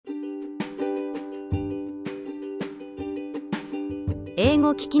英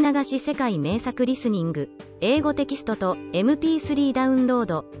語聞き流し世界名作リスニング、英語テキストと MP3 ダウンロー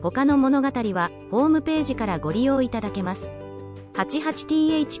ド、他の物語はホームページからご利用いただけます。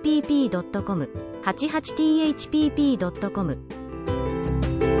88thpp.com 88thpp.com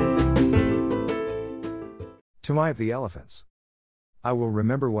Tamai of the Elephants. I will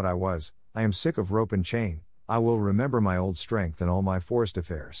remember what I was, I am sick of rope and chain, I will remember my old strength and all my forest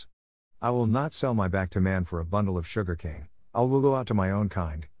affairs. I will not sell my back to man for a bundle of sugarcane, I will go out to my own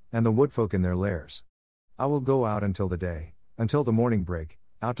kind, and the woodfolk in their lairs. I will go out until the day, until the morning break,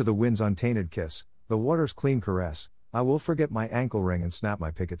 out to the wind's untainted kiss, the water's clean caress, I will forget my ankle ring and snap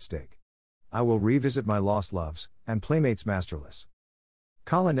my picket stake. I will revisit my lost loves, and playmates masterless.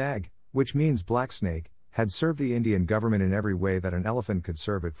 Kala Nag, which means black snake, had served the Indian government in every way that an elephant could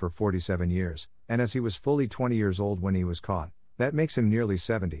serve it for 47 years, and as he was fully 20 years old when he was caught, that makes him nearly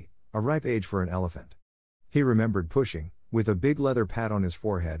 70, a ripe age for an elephant. He remembered pushing, with a big leather pad on his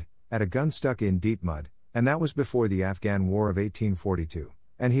forehead, at a gun stuck in deep mud, and that was before the Afghan War of 1842,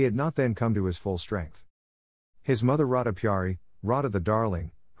 and he had not then come to his full strength. His mother Radha Pyari, Radha the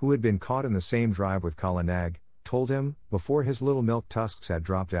darling, who had been caught in the same drive with Kala Nag, told him, before his little milk tusks had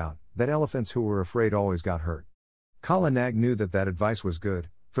dropped out, that elephants who were afraid always got hurt. Kala Nag knew that advice was good.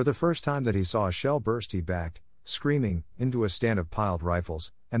 For the first time that he saw a shell burst he backed, screaming, into a stand of piled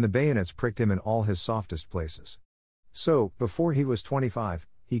rifles, and the bayonets pricked him in all his softest places. So, before he was 25,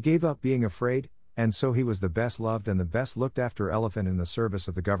 he gave up being afraid, and so he was the best loved and the best looked after elephant in the service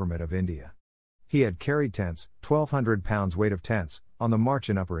of the government of India. He had carried tents, 1,200 pounds weight of tents, on the march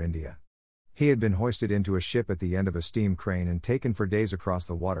in Upper India. He had been hoisted into a ship at the end of a steam crane and taken for days across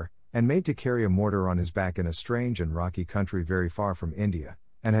the water, and made to carry a mortar on his back in a strange and rocky country very far from India,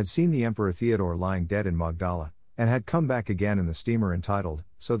 and had seen the Emperor Theodore lying dead in Magdala, and had come back again in the steamer entitled,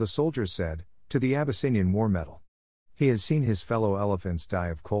 so the soldiers said, to the Abyssinian war medal. He had seen his fellow elephants die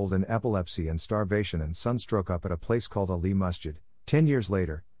of cold and epilepsy and starvation and sunstroke up at a place called Ali Masjid, 10 years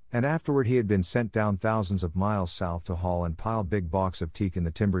later, and afterward he had been sent down thousands of miles south to haul and pile big balks of teak in the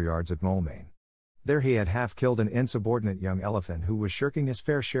timber yards at Moulmein. There he had half killed an insubordinate young elephant who was shirking his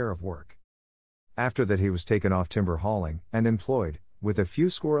fair share of work. After that he was taken off timber hauling, and employed, with a few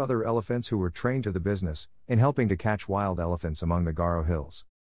score other elephants who were trained to the business, in helping to catch wild elephants among the Garo hills.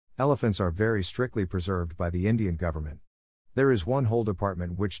 Elephants are very strictly preserved by the Indian government. There is one whole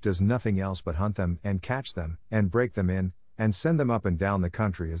department which does nothing else but hunt them, and catch them, and break them in, and send them up and down the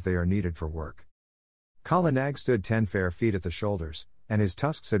country as they are needed for work. Kala Nag stood 10 fair feet at the shoulders, and his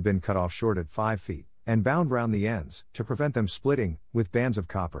tusks had been cut off short at 5 feet, and bound round the ends, to prevent them splitting, with bands of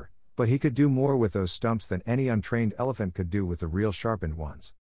copper, but he could do more with those stumps than any untrained elephant could do with the real sharpened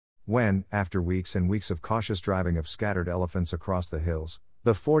ones. When, after weeks and weeks of cautious driving of scattered elephants across the hills,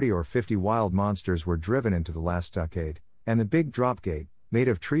 the 40 or 50 wild monsters were driven into the last stockade, and the big drop gate, made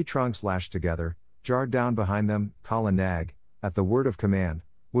of tree trunks lashed together, jarred down behind them, Kala Nag, at the word of command,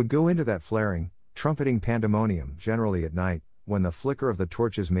 would go into that flaring, trumpeting pandemonium, generally at night, when the flicker of the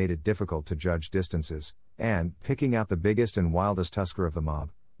torches made it difficult to judge distances, and, picking out the biggest and wildest tusker of the mob,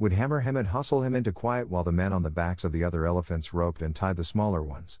 would hammer him and hustle him into quiet while the men on the backs of the other elephants roped and tied the smaller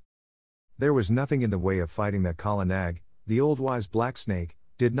ones. There was nothing in the way of fighting that Kala Nag, the old wise black snake,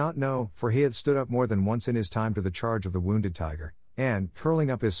 did not know, for he had stood up more than once in his time to the charge of the wounded tiger, and, curling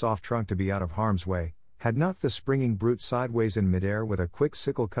up his soft trunk to be out of harm's way, had knocked the springing brute sideways in midair with a quick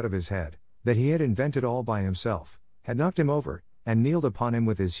sickle cut of his head, that he had invented all by himself, had knocked him over, and kneeled upon him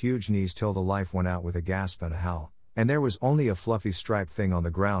with his huge knees till the life went out with a gasp and a howl, and there was only a fluffy striped thing on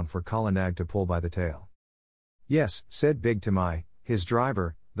the ground for Kala Nag to pull by the tail. Yes, said Big Tamai, his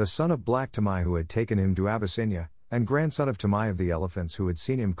driver, the son of Black Tamai who had taken him to Abyssinia, and grandson of Tamai of the elephants who had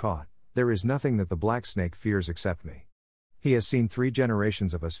seen him caught, there is nothing that the black snake fears except me. He has seen 3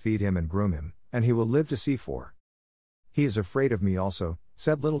 generations of us feed him and groom him, and he will live to see 4. He is afraid of me also,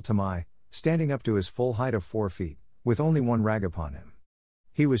 said little Tamai, standing up to his full height of 4 feet, with only one rag upon him.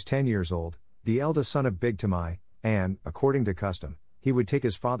 He was 10 years old, the eldest son of Big Tamai, and, according to custom, he would take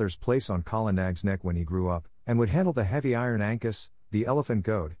his father's place on Kala Nag's neck when he grew up, and would handle the heavy iron ankus, the elephant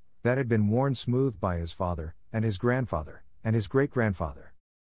goad, that had been worn smooth by his father, and his grandfather, and his great-grandfather.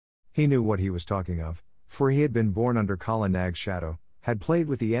 He knew what he was talking of, for he had been born under Kala Nag's shadow, had played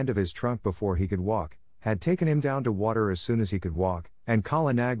with the end of his trunk before he could walk, had taken him down to water as soon as he could walk, and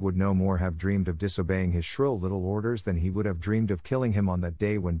Kala Nag would no more have dreamed of disobeying his shrill little orders than he would have dreamed of killing him on that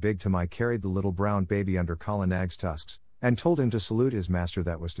day when Big Tamai carried the little brown baby under Kala Nag's tusks, and told him to salute his master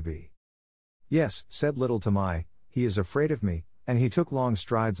that was to be. Yes, said little Tamai, he is afraid of me, and he took long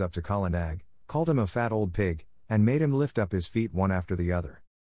strides up to Kala Nag, called him a fat old pig, and made him lift up his feet one after the other.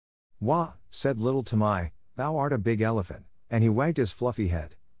 Wah, said little Tamai, thou art a big elephant, And he wagged his fluffy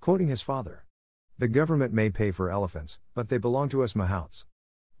head, quoting his father. The government may pay for elephants, but they belong to us mahouts.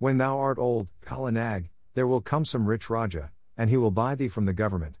 When thou art old, Kala Nag, there will come some rich Raja, and he will buy thee from the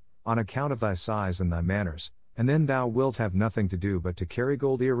government, on account of thy size and thy manners, and then thou wilt have nothing to do but to carry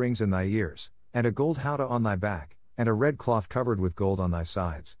gold earrings in thy ears, and a gold howdah on thy back, and a red cloth covered with gold on thy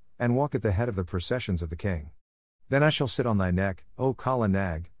sides, and walk at the head of the processions of the king. Then I shall sit on thy neck, O Kala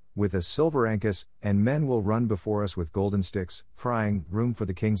Nag, with a silver ankus, and men will run before us with golden sticks, crying, room for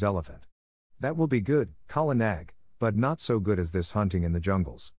the king's elephant. That will be good, Kala Nag, but not so good as this hunting in the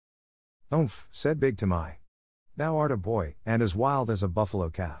jungles. Umph, said Big Tamai. Thou art a boy, and as wild as a buffalo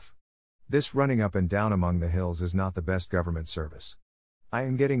calf. This running up and down among the hills is not the best government service. I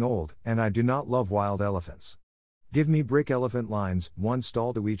am getting old, and I do not love wild elephants. Give me brick elephant lines, one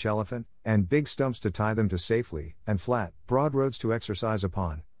stall to each elephant, and big stumps to tie them to safely, and flat, broad roads to exercise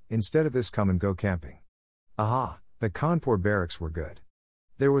upon, instead of this come and go camping. Aha, the Kanpur barracks were good.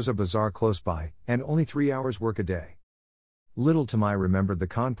 There was a bazaar close by, and only 3 hours work a day. Little Tamai remembered the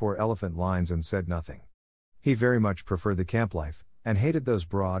Kanpur elephant lines and said nothing. He very much preferred the camp life, and hated those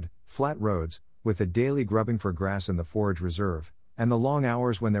broad, flat roads, with the daily grubbing for grass in the forage reserve, and the long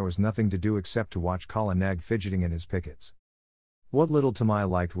hours when there was nothing to do except to watch Kala Nag fidgeting in his pickets. What little Tamai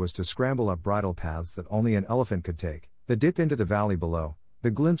liked was to scramble up bridle paths that only an elephant could take, the dip into the valley below,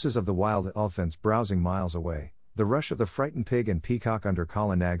 the glimpses of the wild elephants browsing miles away, the rush of the frightened pig and peacock under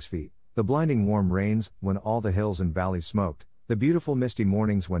Kala Nag's feet, the blinding warm rains when all the hills and valleys smoked, the beautiful misty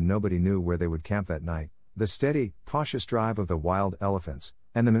mornings when nobody knew where they would camp that night, the steady, cautious drive of the wild elephants,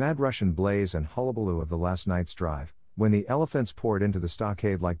 and the mad rush and blaze and hullabaloo of the last night's drive, when the elephants poured into the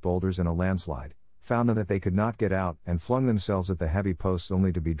stockade like boulders in a landslide, found that they could not get out, and flung themselves at the heavy posts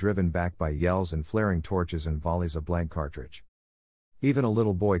only to be driven back by yells and flaring torches and volleys of blank cartridge. Even a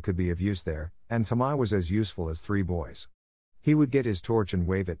little boy could be of use there, and Tamai was as useful as 3 boys. He would get his torch and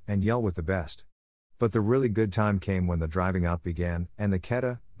wave it, and yell with the best. But the really good time came when the driving out began, and the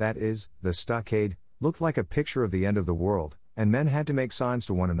Keta, that is, the stockade, looked like a picture of the end of the world, and men had to make signs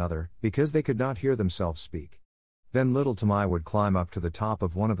to one another, because they could not hear themselves speak. Then little Tamai would climb up to the top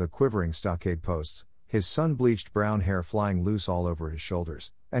of one of the quivering stockade posts, his sun-bleached brown hair flying loose all over his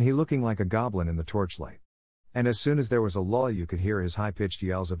shoulders, and he looking like a goblin in the torchlight. And as soon as there was a lull you could hear his high-pitched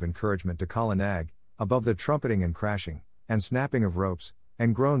yells of encouragement to Kala Nag, above the trumpeting and crashing, and snapping of ropes,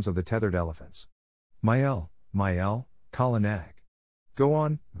 and groans of the tethered elephants. Mael, Kala Nag. Go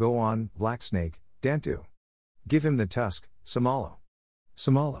on, Black Snake, Dantu. Give him the tusk, Samalo.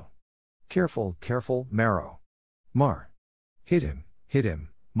 Careful, Marrow. Mar. Hit him,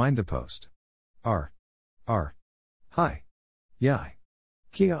 mind the post. Ar. Hi. Yai.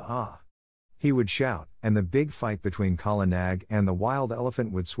 Kia ah. He would shout, and the big fight between Kala Nag and the wild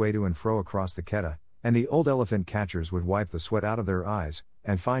elephant would sway to and fro across the Keta, and the old elephant catchers would wipe the sweat out of their eyes,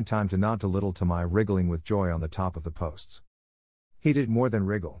 and find time to nod to little Tamai wriggling with joy on the top of the posts. He did more than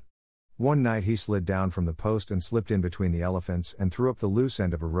wriggle. One night he slid down from the post and slipped in between the elephants and threw up the loose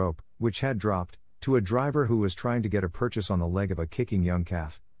end of a rope, which had dropped, to a driver who was trying to get a purchase on the leg of a kicking young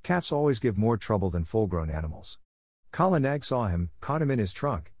calf. Calves always give more trouble than full-grown animals. Kala Nag saw him, caught him in his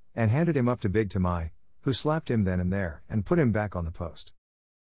trunk, and handed him up to Big Tamai, who slapped him then and there, and put him back on the post.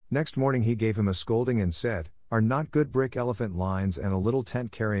 Next morning he gave him a scolding and said, Are not good brick elephant lines and a little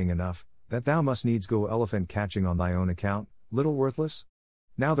tent carrying enough, that thou must needs go elephant catching on thy own account, little worthless?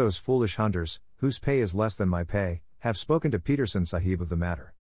 Now those foolish hunters, whose pay is less than my pay, have spoken to Peterson Sahib of the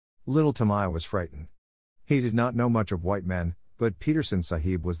matter. Little Tamai was frightened. He did not know much of white men, but Peterson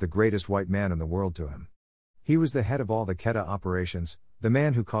Sahib was the greatest white man in the world to him. He was the head of all the Keta operations, the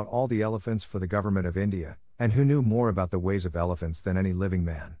man who caught all the elephants for the government of India, and who knew more about the ways of elephants than any living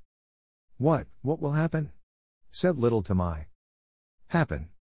man. What will happen? Said little Tamai. Happen.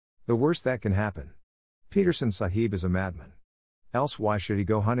 The worst that can happen. Peterson Sahib is a madman. Else why should he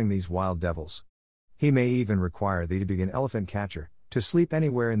go hunting these wild devils? He may even require thee to be an elephant catcher, to sleep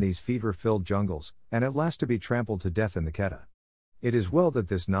anywhere in these fever-filled jungles, and at last to be trampled to death in the Keta. It is well that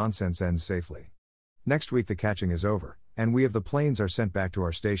this nonsense ends safely. Next week the catching is over, and we of the plains are sent back to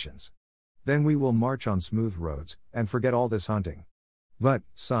our stations. Then we will march on smooth roads, and forget all this hunting. But,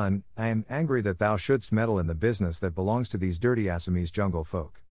 son, I am angry that thou shouldst meddle in the business that belongs to these dirty Assamese jungle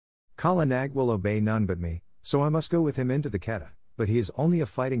folk. Kala Nag will obey none but me, so I must go with him into the Keta, but he is only a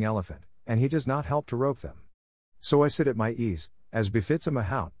fighting elephant, and he does not help to rope them. So I sit at my ease, as befits a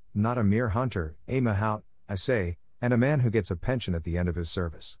mahout, not a mere hunter, a mahout, I say, and a man who gets a pension at the end of his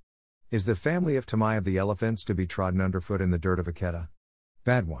service. Is the family of Tamai of the elephants to be trodden underfoot in the dirt of a Keta?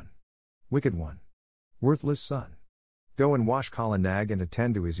 Bad one. Wicked one. Worthless son. Go and wash Kala Nag and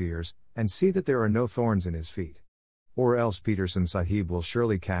attend to his ears, and see that there are no thorns in his feet. Or else Peterson Sahib will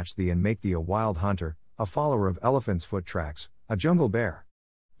surely catch thee and make thee a wild hunter, a follower of elephant's foot tracks, a jungle bear.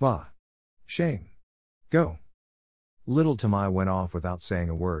 Bah! Shame! Go! Little Tamai went off without saying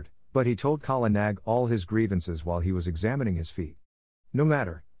a word, but he told Kala Nag all his grievances while he was examining his feet. No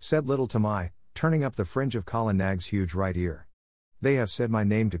matter, said Little Tamai, turning up the fringe of Kala Nag's huge right ear. They have said my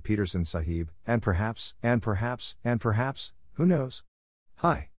name to Peterson Sahib, and perhaps, who knows?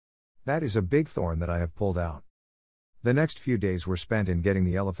 Hi! That is a big thorn that I have pulled out. The next few days were spent in getting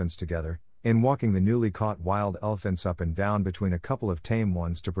the elephants together, in walking the newly caught wild elephants up and down between a couple of tame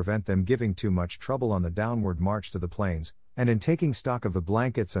ones to prevent them giving too much trouble on the downward march to the plains, and in taking stock of the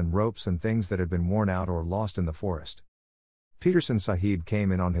blankets and ropes and things that had been worn out or lost in the forest. Peterson Sahib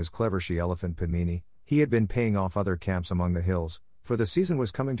came in on his clever she-elephant Padmini. He had been paying off other camps among the hills, for the season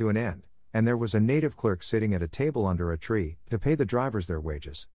was coming to an end, and there was a native clerk sitting at a table under a tree, to pay the drivers their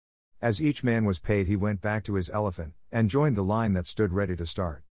wages. As each man was paid, he went back to his elephant, and joined the line that stood ready to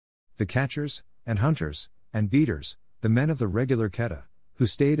start. The catchers, and hunters, and beaters, the men of the regular Quetta, who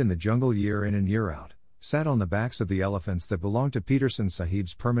stayed in the jungle year in and year out, sat on the backs of the elephants that belonged to Peterson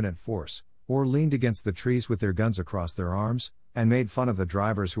Sahib's permanent force, or leaned against the trees with their guns across their arms, and made fun of the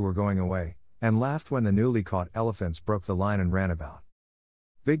drivers who were going away, and laughed when the newly caught elephants broke the line and ran about.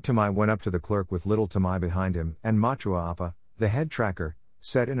 Big Tamai went up to the clerk with Little Tamai behind him, and Machua Appa, the head tracker,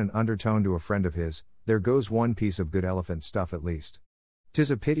 said in an undertone to a friend of his, "There goes one piece of good elephant stuff at least.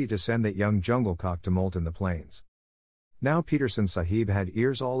 'Tis a pity to send that young jungle cock to molt in the plains." Now Peterson Sahib had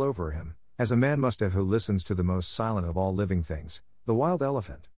ears all over him, as a man must have who listens to the most silent of all living things, the wild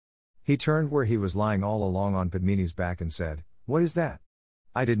elephant. He turned where he was lying all along on Padmini's back and said, "What is that?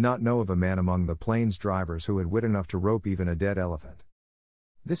 I did not know of a man among the plains drivers who had wit enough to rope even a dead elephant.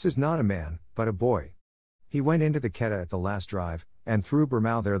 This is not a man, but a boy. He went into the Quetta at the last drive, and threw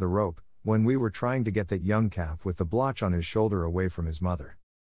Burmau there the rope, when we were trying to get that young calf with the blotch on his shoulder away from his mother."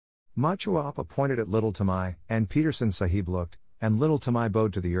 Machua Appa pointed at Little Tamai, and Peterson Sahib looked, and Little Tamai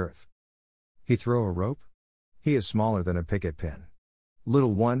bowed to the earth. "He throw a rope? He is smaller than a picket pin."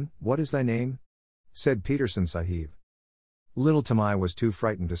 "Little one, what is thy name?" said Peterson Sahib. Little Tamai was too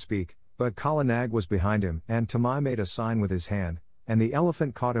frightened to speak, but Kala Nag was behind him, and Tamai made a sign with his hand, and the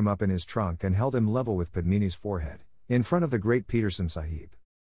elephant caught him up in his trunk and held him level with Padmini's forehead, in front of the great Peterson Sahib.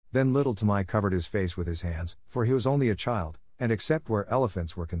 Then Little Tamai covered his face with his hands, for he was only a child, and except where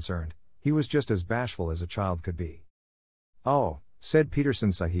elephants were concerned, he was just as bashful as a child could be. "Oh," said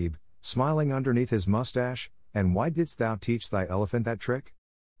Peterson Sahib, smiling underneath his mustache, "and why didst thou teach thy elephant that trick?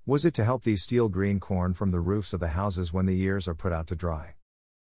 Was it to help thee steal green corn from the roofs of the houses when the ears are put out to dry?"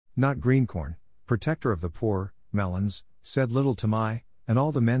 "Not green corn, protector of the poor, melons," said Little Tamai, and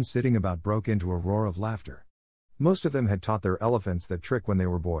all the men sitting about broke into a roar of laughter. Most of them had taught their elephants that trick when they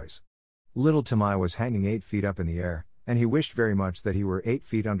were boys. Little Tamai was hanging 8 feet up in the air, and he wished very much that he were 8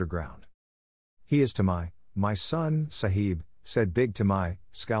 feet underground. "He is Tamai, my son, Sahib," said Big Tamai,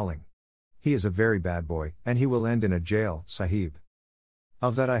 scowling. "He is a very bad boy, and he will end in a jail, Sahib."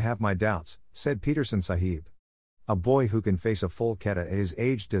 "Of that I have my doubts," said Peterson Sahib. "A boy who can face a full Quetta at his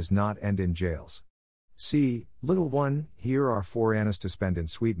age does not end in jails. See, little one, here are 4 annas to spend in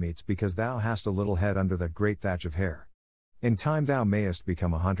sweetmeats because thou hast a little head under that great thatch of hair. In time thou mayest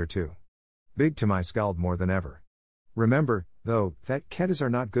become a hunter too." Big Tamai scowled more than ever. "Remember, though, that Quettas are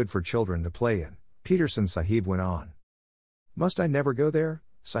not good for children to play in," Peterson Sahib went on. "Must I never go there,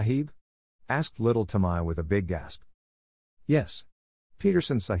 Sahib?" asked Little Tamai with a big gasp. "Yes."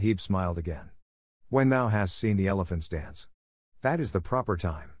 Peterson Sahib smiled again. "When thou hast seen the elephants dance. That is the proper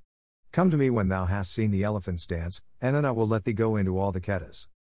time. Come to me when thou hast seen the elephants dance, and then I will let thee go into all the Quettas."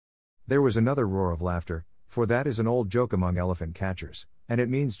 There was another roar of laughter, for that is an old joke among elephant catchers, and it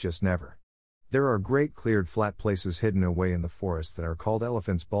means just never. There are great cleared flat places hidden away in the forest that are called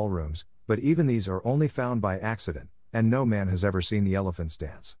elephants' ballrooms, but even these are only found by accident, and no man has ever seen the elephants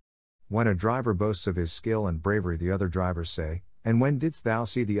dance. When a driver boasts of his skill and bravery, the other drivers say, "And when didst thou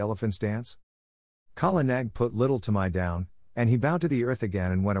see the elephants dance?" Kala Nag put Little Tamai down, and he bowed to the earth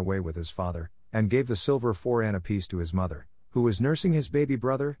again and went away with his father, and gave the silver 4 anna piece to his mother, who was nursing his baby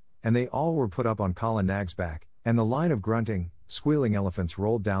brother, and they all were put up on Kala Nag's back, and the line of grunting, squealing elephants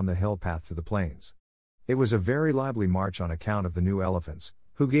rolled down the hill path to the plains. It was a very lively march on account of the new elephants,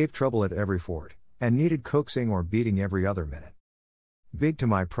 who gave trouble at every ford, and needed coaxing or beating every other minute. Big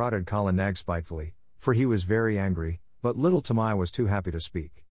Tamai prodded Kala Nag spitefully, for he was very angry, but Little Tamai was too happy to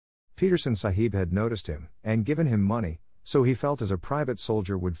speak. Peterson Sahib had noticed him, and given him money, so he felt as a private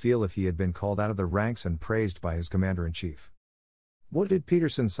soldier would feel if he had been called out of the ranks and praised by his commander-in-chief. What did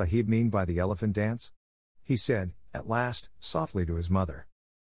Peterson Sahib mean by the elephant dance? He said, at last, softly to his mother.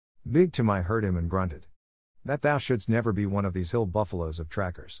 Big Tamai heard him and grunted. that thou shouldst never be one of these hill buffaloes of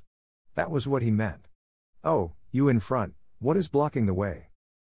trackers. That was what he meant. Oh, you in front, what is blocking the way?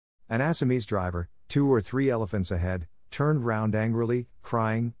 An Assamese driver, 2 or 3 elephants ahead, turned round angrily,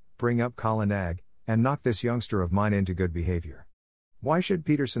 crying, "Bring up Kala Nag, and knock this youngster of mine into good behavior. Why should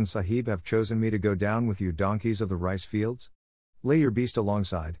Peterson Sahib have chosen me to go down with you donkeys of the rice fields? Lay your beast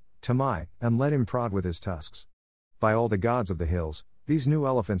alongside, Tamai, and let him prod with his tusks. By all the gods of the hills, these new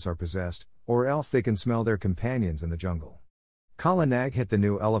elephants are possessed, or else they can smell their companions in the jungle." Kala Nag hit the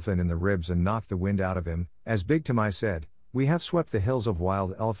new elephant in the ribs and knocked the wind out of him. As Big Tamai said, "We have swept the hills of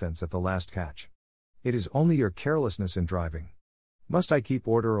wild elephants at the last catch. It is only your carelessness in driving. Must I keep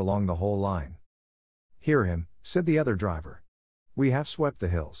order along the whole line?" "Hear him," said the other driver. "We have swept the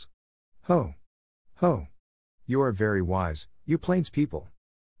hills." "Ho! Ho! You are very wise, you plains people.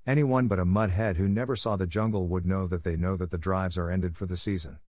 Anyone but a mudhead who never saw the jungle would know that the drives are ended for the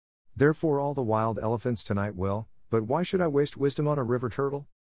season. Therefore all the wild elephants tonight will, but why should I waste wisdom on a river turtle?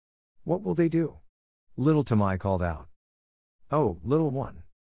 What will they do?" Little Tamai called out. "Oh, little one!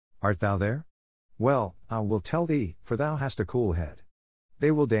 Art thou there? Well, I will tell thee, for thou hast a cool head.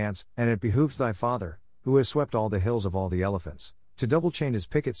 They will dance, and it behooves thy father, who has swept all the hills of all the elephants, to double chain his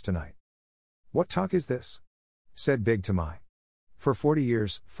pickets tonight." "What talk is this?" said Big Tamai. "For 40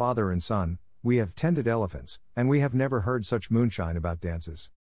 years, father and son, we have tended elephants, and we have never heard such moonshine about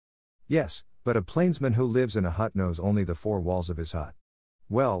dances." "Yes, but a plainsman who lives in a hut knows only the 4 walls of his hut.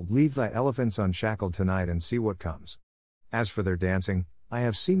 Well, leave thy elephants unshackled tonight and see what comes. As for their dancing, I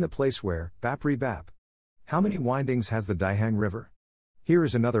have seen the place where, Bapri Bap. How many windings has the Dihang River? Here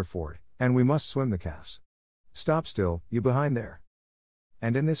is another ford, and we must swim the calves. Stop still, you behind there."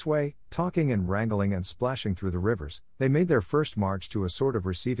 And in this way, talking and wrangling and splashing through the rivers, they made their first march to a sort of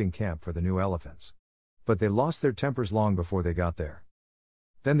receiving camp for the new elephants. But they lost their tempers long before they got there.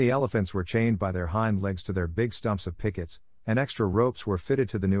 Then the elephants were chained by their hind legs to their big stumps of pickets, and extra ropes were fitted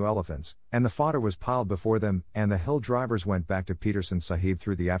to the new elephants, and the fodder was piled before them, and the hill drivers went back to Peterson Sahib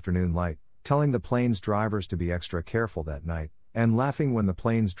through the afternoon light, telling the plains drivers to be extra careful that night, and laughing when the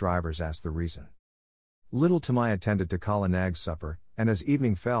plains drivers asked the reason. Little Tamai attended to Kala Nag's supper, and as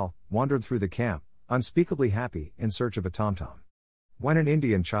evening fell, wandered through the camp, unspeakably happy, in search of a tom-tom. When an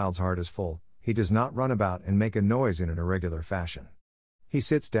Indian child's heart is full, he does not run about and make a noise in an irregular fashion. He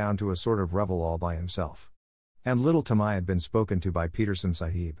sits down to a sort of revel all by himself. And little Tamai had been spoken to by Peterson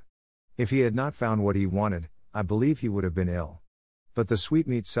Sahib. If he had not found what he wanted, I believe he would have been ill. But the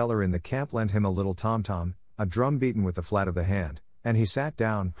sweetmeat seller in the camp lent him a little tom-tom, a drum beaten with the flat of the hand, and he sat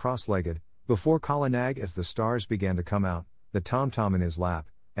down, cross-legged, before Kala Nag as the stars began to come out, the tom-tom in his lap,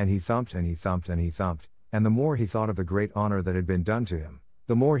 and he thumped and he thumped and he thumped, and the more he thought of the great honor that had been done to him,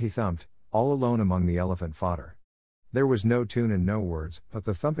 the more he thumped, all alone among the elephant fodder. There was no tune and no words, but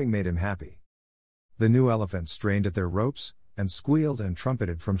the thumping made him happy. The new elephants strained at their ropes, and squealed and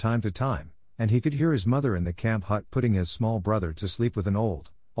trumpeted from time to time, and he could hear his mother in the camp hut putting his small brother to sleep with an old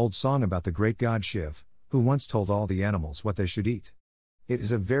song about the great god Shiv, who once told all the animals what they should eat. It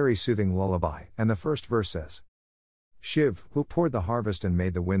is a very soothing lullaby, and the first verse says, "Shiv, who poured the harvest and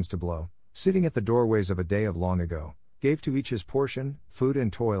made the winds to blow, sitting at the doorways of a day of long ago, gave to each his portion, food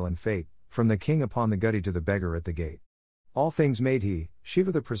and toil and fate, from the king upon the gutty to the beggar at the gate. All things made he,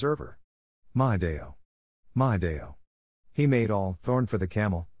 Shiva the preserver. Mahadeo. Mahadeo. He made all, thorn for the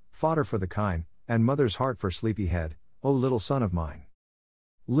camel, fodder for the kine, and mother's heart for sleepy head, O little son of mine."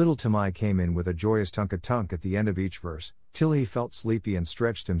 Little Tamai came in with a joyous tunk-a-tunk at the end of each verse, till he felt sleepy and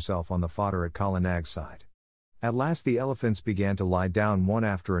stretched himself on the fodder at Kala Nag's side. At last the elephants began to lie down one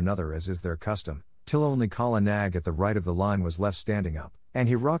after another as is their custom, till only Kala Nag at the right of the line was left standing up, and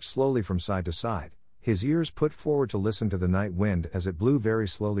he rocked slowly from side to side, his ears put forward to listen to the night wind as it blew very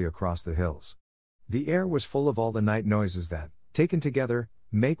slowly across the hills. The air was full of all the night noises that, taken together,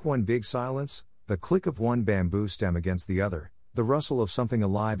 make one big silence, the click of one bamboo stem against the other, the rustle of something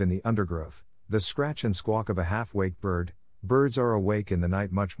alive in the undergrowth, the scratch and squawk of a half-waked bird. Birds are awake in the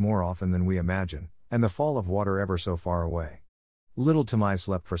night much more often than we imagine, and the fall of water ever so far away. Little Tamai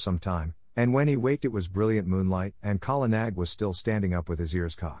slept for some time, and when he waked it was brilliant moonlight, and Kala Nag was still standing up with his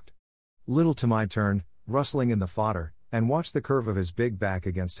ears cocked. Little Tamai turned, rustling in the fodder, and watched the curve of his big back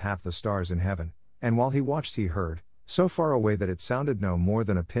against half the stars in heaven, and while he watched he heard, so far away that it sounded no more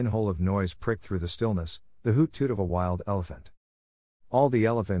than a pinhole of noise pricked through the stillness, the hoot-toot of a wild elephant. All the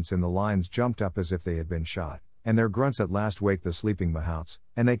elephants in the lines jumped up as if they had been shot, and their grunts at last waked the sleeping mahouts,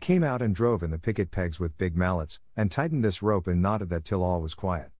 and they came out and drove in the picket pegs with big mallets, and tightened this rope and knotted that till all was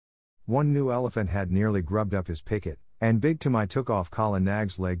quiet. One new elephant had nearly grubbed up his picket, and Big Tamai took off Kala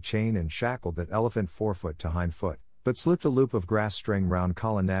Nag's leg chain and shackled that elephant forefoot to hind foot, but slipped a loop of grass string round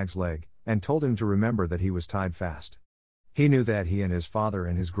Kala Nag's leg, and told him to remember that he was tied fast. He knew that he and his father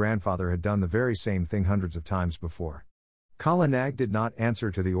and his grandfather had done the very same thing hundreds of times before. Kala Nag did not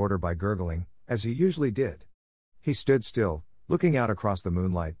answer to the order by gurgling, as he usually did. He stood still, looking out across the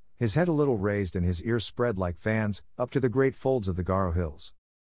moonlight, his head a little raised and his ears spread like fans, up to the great folds of the Garo hills.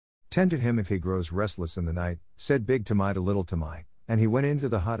 "Tend to him if he grows restless in the night," said Big Tamai to Little Tamai, and he went into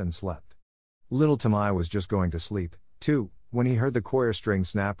the hut and slept. Little Tamai was just going to sleep, too, when he heard the coir string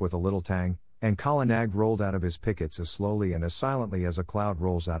snap with a little tang, and Kala Nag rolled out of his pickets as slowly and as silently as a cloud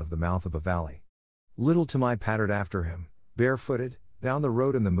rolls out of the mouth of a valley. Little Tamai pattered after him, barefooted, down the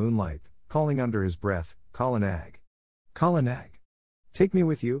road in the moonlight, calling under his breath, "Kala Nag! Kala Nag! Take me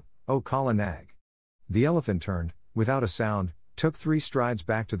with you, oh Kala Nag!" The elephant turned, without a sound, took 3 strides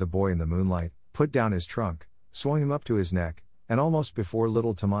back to the boy in the moonlight, put down his trunk, swung him up to his neck, and almost before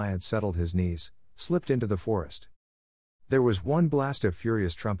Little Tamai had settled his knees, slipped into the forest. There was one blast of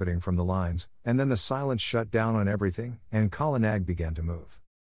furious trumpeting from the lines, and then the silence shut down on everything, and Kala Nag began to move.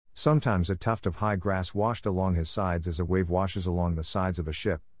 Sometimes a tuft of high grass washed along his sides as a wave washes along the sides of a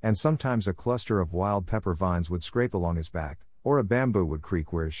ship, and sometimes a cluster of wild pepper vines would scrape along his back, or a bamboo would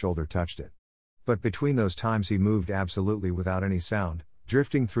creak where his shoulder touched it. But between those times he moved absolutely without any sound,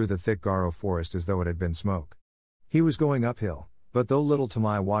 drifting through the thick Garo forest as though it had been smoke. He was going uphill, but though Little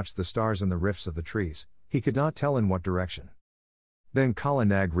Tamai watched the stars in the rifts of the trees, he could not tell in what direction. Then Kala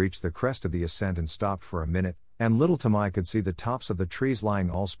Nag reached the crest of the ascent and stopped for a minute, and Little Tamai could see the tops of the trees lying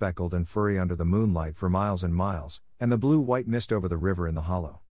all speckled and furry under the moonlight for miles and miles, and the blue-white mist over the river in the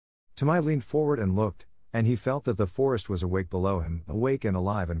hollow. Tamai leaned forward and looked, and he felt that the forest was awake below him, awake and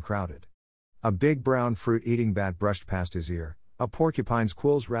alive and crowded. A big brown fruit-eating bat brushed past his ear, a porcupine's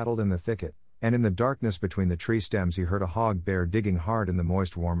quills rattled in the thicket, and in the darkness between the tree stems he heard a hog bear digging hard in the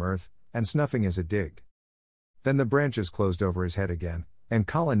moist warm earth, and snuffing as it digged. Then the branches closed over his head again, and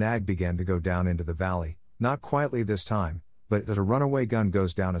Kala Nag began to go down into the valley, not quietly this time, but as a runaway gun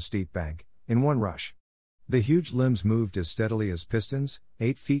goes down a steep bank, in one rush. The huge limbs moved as steadily as pistons,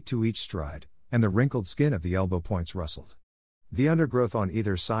 8 feet to each stride, and the wrinkled skin of the elbow points rustled. The undergrowth on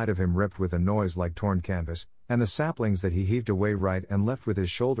either side of him ripped with a noise like torn canvas, and the saplings that he heaved away right and left with his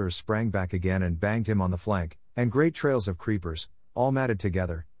shoulders sprang back again and banged him on the flank, and great trails of creepers, all matted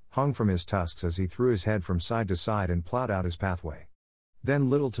together, hung from his tusks as he threw his head from side to side and plowed out his pathway. Then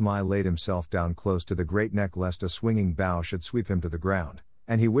Little Tamai laid himself down close to the great neck lest a swinging bough should sweep him to the ground,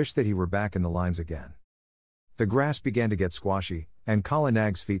 and he wished that he were back in the lines again. The grass began to get squashy, and Kala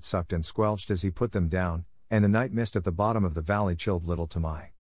Nag's feet sucked and squelched as he put them down, and the night mist at the bottom of the valley chilled Little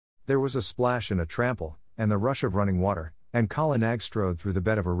Tamai. There was a splash and a trample, and the rush of running water, and Kala Nag strode through the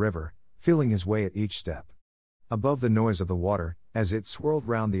bed of a river, feeling his way at each step. Above the noise of the water, as it swirled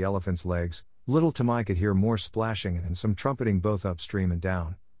round the elephant's legs, Little Tamai could hear more splashing and some trumpeting both upstream and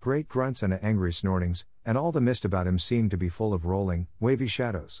down, great grunts and angry snortings, and all the mist about him seemed to be full of rolling, wavy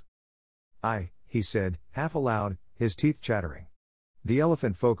shadows. "Aye," he said, half aloud, his teeth chattering. "The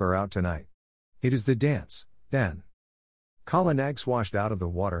elephant folk are out tonight. It is the dance, then." Kala Nag swashed out of the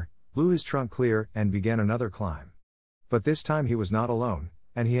water, blew his trunk clear, and began another climb. But this time he was not alone,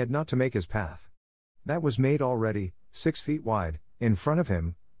 and he had not to make his path. That was made already, 6 feet wide, in front of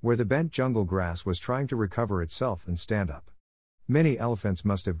him, where the bent jungle grass was trying to recover itself and stand up. Many elephants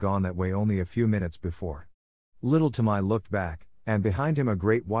must have gone that way only a few minutes before. Little Tamai looked back, and behind him a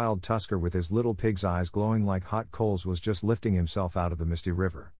great wild tusker with his little pig's eyes glowing like hot coals was just lifting himself out of the misty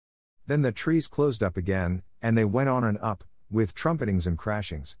river. Then the trees closed up again, and they went on and up, with trumpetings and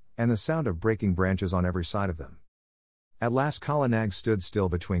crashings, and the sound of breaking branches on every side of them. At last Kala Nag stood still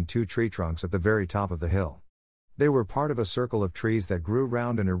between 2 tree trunks at the very top of the hill. They were part of a circle of trees that grew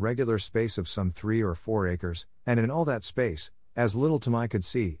round an irregular space of some 3 or 4 acres, and in all that space, as Little Tamai could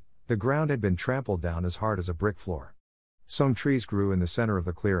see, the ground had been trampled down as hard as a brick floor. Some trees grew in the center of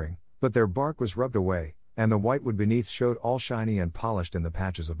the clearing, but their bark was rubbed away, and the whitewood beneath showed all shiny and polished in the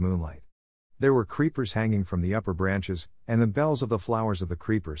patches of moonlight. There were creepers hanging from the upper branches, and the bells of the flowers of the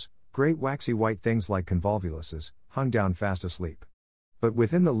creepers, great waxy white things like convolvuluses, hung down fast asleep. But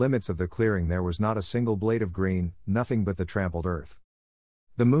within the limits of the clearing there was not a single blade of green, nothing but the trampled earth.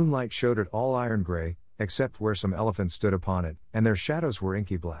 The moonlight showed it all iron gray, except where some elephants stood upon it, and their shadows were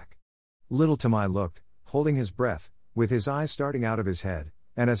inky black. Little Tamai looked, holding his breath, with his eyes starting out of his head,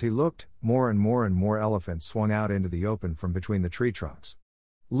 and as he looked, more and more elephants swung out into the open from between the tree trunks.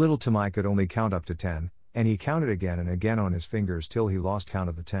 Little Tamai could only count up to 10, and he counted again and again on his fingers till he lost count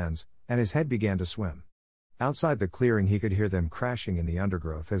of the tens, and his head began to swim. Outside the clearing he could hear them crashing in the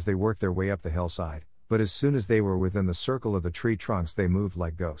undergrowth as they worked their way up the hillside, but as soon as they were within the circle of the tree trunks they moved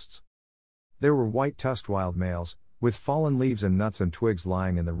like ghosts. There were white-tusked wild males, with fallen leaves and nuts and twigs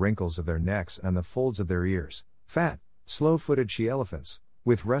lying in the wrinkles of their necks and the folds of their ears, fat, slow-footed she-elephants,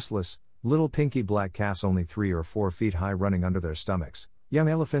 with restless, little pinky black calves only 3 or 4 feet high running under their stomachs, young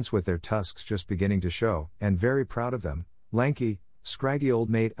elephants with their tusks just beginning to show, and very proud of them, lanky, scraggy old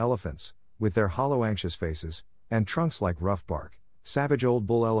mate elephants, with their hollow anxious faces, and trunks like rough bark, savage old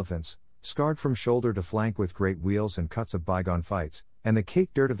bull elephants, scarred from shoulder to flank with great wheals and cuts of bygone fights, and the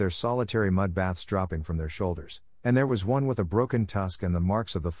caked dirt of their solitary mud baths dropping from their shoulders, and there was one with a broken tusk and the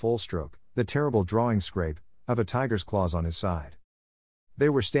marks of the full stroke, the terrible drawing scrape, of a tiger's claws on his side. They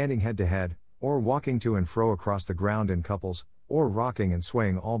were standing head to head, or walking to and fro across the ground in couples, or rocking and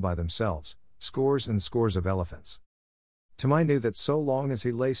swaying all by themselves, scores and scores of elephants. Tamai knew that so long as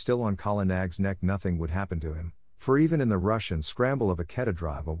he lay still on Kala Nag's neck nothing would happen to him, for even in the rush and scramble of a Quetta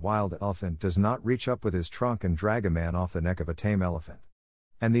drive a wild elephant does not reach up with his trunk and drag a man off the neck of a tame elephant.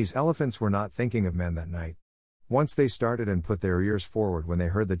 And these elephants were not thinking of men that night. Once they started and put their ears forward when they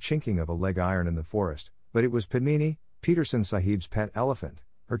heard the chinking of a leg iron in the forest, but it was Padmini, Peterson Sahib's pet elephant,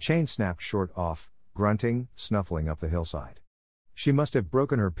 her chain snapped short off, grunting, snuffling up the hillside. She must have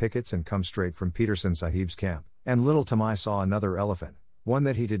broken her pickets and come straight from Peterson Sahib's camp, and little Tamai saw another elephant, one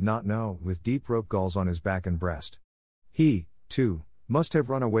that he did not know, with deep rope galls on his back and breast. He, too, must have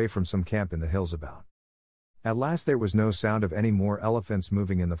run away from some camp in the hills about. At last there was no sound of any more elephants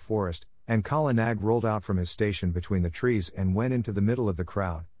moving in the forest, and Kala Nag rolled out from his station between the trees and went into the middle of the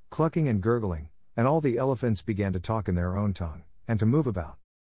crowd, clucking and gurgling, and all the elephants began to talk in their own tongue, and to move about.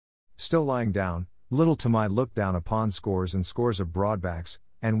 Still lying down, little Tamai looked down upon scores and scores of broadbacks,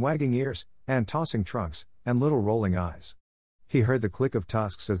 and wagging ears, and tossing trunks, and little rolling eyes. He heard the click of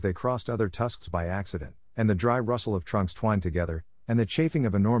tusks as they crossed other tusks by accident, and the dry rustle of trunks twined together, and the chafing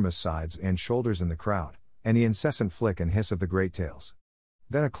of enormous sides and shoulders in the crowd, and the incessant flick and hiss of the great tails.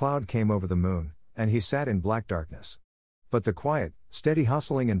 Then a cloud came over the moon, and he sat in black darkness. But the quiet, steady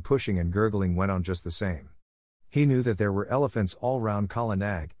hustling and pushing and gurgling went on just the same. He knew that there were elephants all round Kala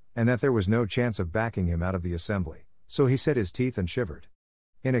Nag, and that there was no chance of backing him out of the assembly, so he set his teeth and shivered.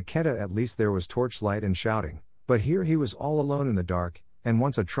 In a Quetta at least there was torchlight and shouting, but here he was all alone in the dark, and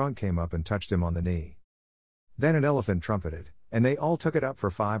once a trunk came up and touched him on the knee. Then an elephant trumpeted, and they all took it up for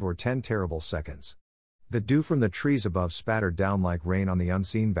 5 or 10 terrible seconds. The dew from the trees above spattered down like rain on the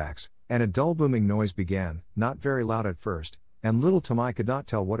unseen backs, and a dull booming noise began, not very loud at first, and little Tamai could not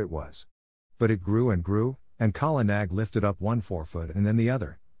tell what it was. But it grew, and Kala Nag lifted up one forefoot and then the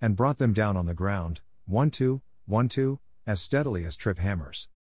other, and brought them down on the ground, 1 2, 1 2, as steadily as trip hammers.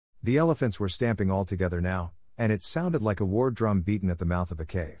 The elephants were stamping all together now, and it sounded like a war drum beaten at the mouth of a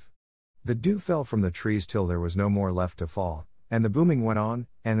cave. The dew fell from the trees till there was no more left to fall, and the booming went on,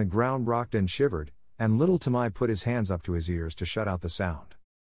 and the ground rocked and shivered, and little Tamai put his hands up to his ears to shut out the sound.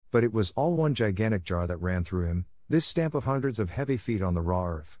 But it was all one gigantic jar that ran through him, this stamp of hundreds of heavy feet on the raw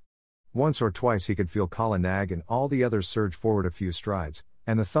earth. Once or twice he could feel Kala Nag and all the others surge forward a few strides,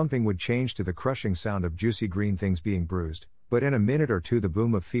 and the thumping would change to the crushing sound of juicy green things being bruised, but in a minute or two the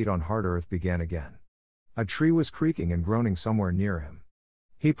boom of feet on hard earth began again. A tree was creaking and groaning somewhere near him.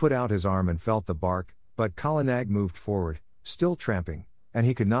 He put out his arm and felt the bark, but Kala Nag moved forward, still tramping, and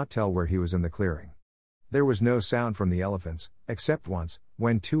he could not tell where he was in the clearing. There was no sound from the elephants, except once,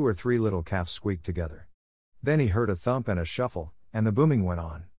 when 2 or 3 little calves squeaked together. Then he heard a thump and a shuffle, and the booming went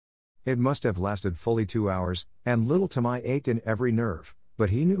on. It must have lasted fully 2 hours, and little Tamai ached in every nerve, but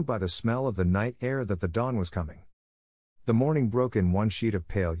he knew by the smell of the night air that the dawn was coming. The morning broke in one sheet of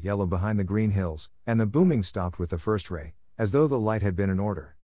pale yellow behind the green hills, and the booming stopped with the first ray, as though the light had been in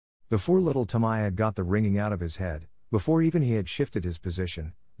order. Before little Tamai had got the ringing out of his head, before even he had shifted his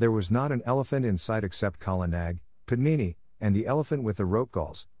position, there was not an elephant in sight except Kala Nag, Padmini, and the elephant with the rope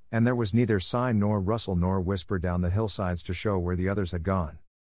galls, and there was neither sign nor rustle nor whisper down the hillsides to show where the others had gone.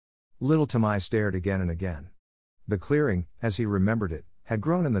 Little Tamai stared again and again. The clearing, as he remembered it, had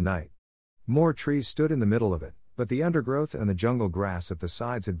grown in the night. More trees stood in the middle of it, but the undergrowth and the jungle grass at the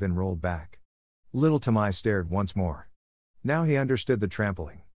sides had been rolled back. Little Tamai stared once more. Now he understood the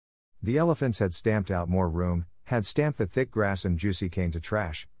trampling. The elephants had stamped out more room, had stamped the thick grass and juicy cane to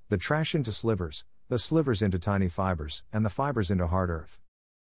trash, the trash into slivers, the slivers into tiny fibers, and the fibers into hard earth.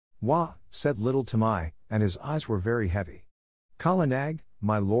 Wah, said little Tamai, and his eyes were very heavy. Kala Nag,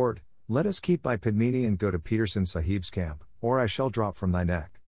 my lord, let us keep by Padmini and go to Peterson Sahib's camp, or I shall drop from thy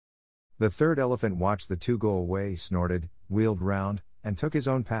neck. The third elephant watched the 2 go away, snorted, wheeled round, and took his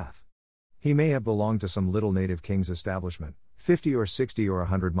own path. He may have belonged to some little native king's establishment, 50 or 60 or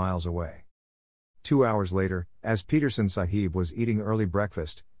 100 miles away. 2 hours later, as Peterson Sahib was eating early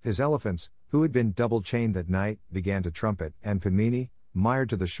breakfast, his elephants, who had been double-chained that night, began to trumpet, and Padmini, mired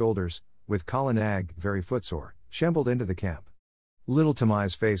to the shoulders, with Kala Nag, very footsore, shambled into the camp. Little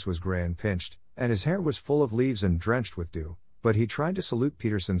Tamai's face was grey and pinched, and his hair was full of leaves and drenched with dew, but he tried to salute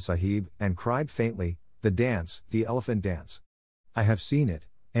Peterson Sahib, and cried faintly, "The dance, the elephant dance. I have seen it,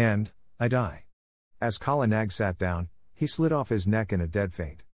 and I die." As Kala Nag sat down, he slid off his neck in a dead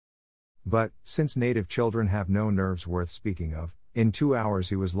faint. But, since native children have no nerves worth speaking of, in 2 hours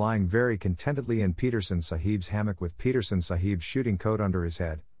he was lying very contentedly in Peterson Sahib's hammock with Peterson Sahib's shooting coat under his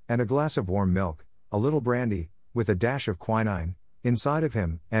head, and a glass of warm milk, a little brandy, with a dash of quinine, inside of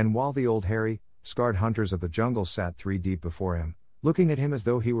him, and while the old hairy, scarred hunters of the jungle sat 3 deep before him, looking at him as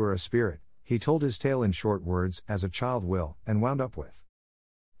though he were a spirit, he told his tale in short words, as a child will, and wound up with,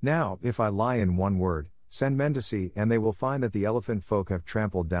 "Now, if I lie in one word, send men to see, and they will find that the elephant folk have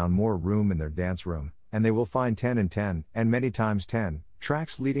trampled down more room in their dance room, and they will find 10 and 10, and many times 10,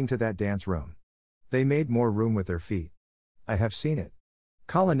 tracks leading to that dance room. They made more room with their feet. I have seen it.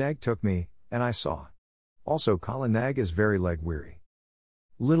 Kala Nag took me, and I saw. Also Kala Nag is very leg weary."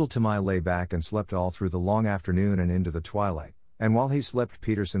 Little Tamai lay back and slept all through the long afternoon and into the twilight, and while he slept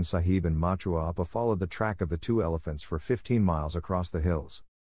Peterson Sahib and Machua Appa followed the track of the 2 elephants for 15 miles across the hills.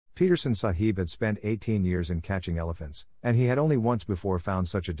 Peterson Sahib had spent 18 years in catching elephants, and he had only once before found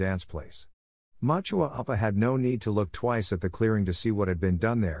such a dance place. Machua Appa had no need to look twice at the clearing to see what had been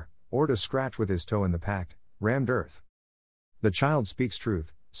done there, or to scratch with his toe in the packed, rammed earth. "The child speaks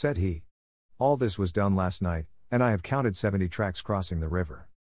truth," said he. "All this was done last night, and I have counted 70 tracks crossing the river.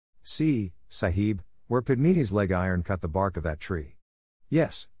 See, Sahib, where Padmini's leg iron cut the bark of that tree.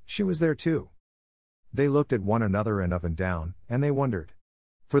 Yes, she was there too." They looked at one another and up and down, and they wondered.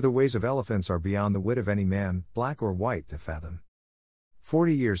 For the ways of elephants are beyond the wit of any man, black or white, to fathom.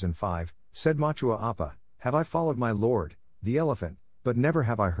 40 years and 5, said Machua Appa, have I followed my lord, the elephant, but never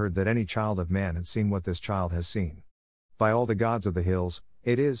have I heard that any child of man had seen what this child has seen. By all the gods of the hills,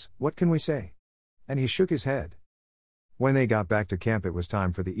 it is, what can we say? And he shook his head. When they got back to camp it was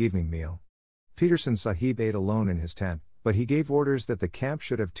time for the evening meal. Peterson Sahib ate alone in his tent, but he gave orders that the camp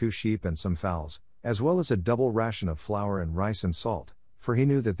should have 2 sheep and some fowls, as well as a double ration of flour and rice and salt, for he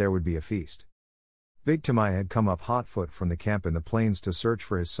knew that there would be a feast. Big Tamai had come up hotfoot from the camp in the plains to search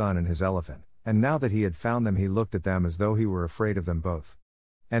for his son and his elephant, and now that he had found them he looked at them as though he were afraid of them both.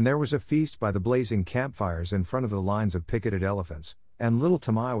 And there was a feast by the blazing campfires in front of the lines of picketed elephants, and little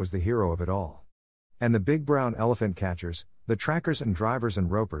Tamai was the hero of it all. And the big brown elephant catchers, the trackers and drivers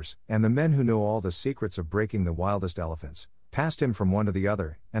and ropers, and the men who know all the secrets of breaking the wildest elephants, passed him from one to the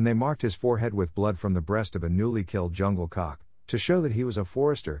other, and they marked his forehead with blood from the breast of a newly killed jungle cock, to show that he was a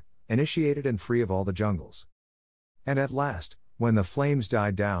forester, initiated and free of all the jungles. And at last, when the flames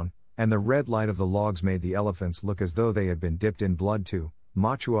died down, and the red light of the logs made the elephants look as though they had been dipped in blood too,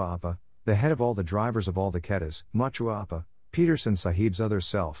 Machua Appa, the head of all the drivers of all the Kedas, Machua Appa, Peterson Sahib's other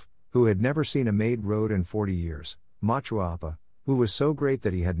self, who had never seen a made road in 40 years, Machua Appa, who was so great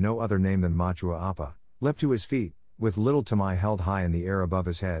that he had no other name than Machua Appa, leapt to his feet, with little Tamai held high in the air above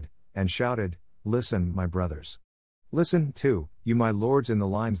his head, and shouted, "Listen, my brothers. Listen, too, you my lords in the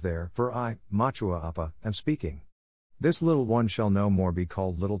lines there, for I, Machua Appa, am speaking. This little one shall no more be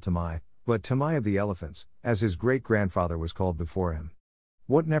called Little Tamai, but Tamai of the Elephants, as his great-grandfather was called before him.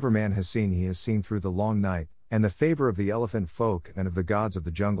 What never man has seen he has seen through the long night, and the favor of the elephant folk and of the gods of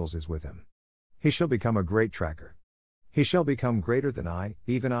the jungles is with him. He shall become a great tracker. He shall become greater than I,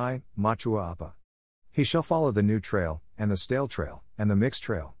 even I, Machua Appa. He shall follow the new trail, and the stale trail, and the mixed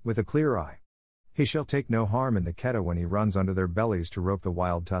trail, with a clear eye. He shall take no harm in the Keta when he runs under their bellies to rope the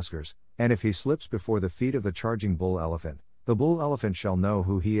wild tuskers, and if he slips before the feet of the charging bull elephant, the bull elephant shall know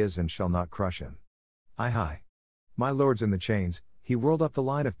who he is and shall not crush him. Hi. My lords in the chains," he whirled up the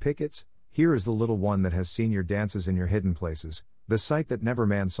line of pickets, "here is the little one that has seen your dances in your hidden places, the sight that never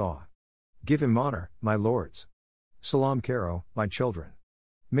man saw. Give him honor, my lords. Salam Karo, my children.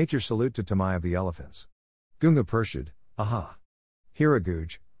 Make your salute to Tamai of the Elephants. Gunga Pershid, aha.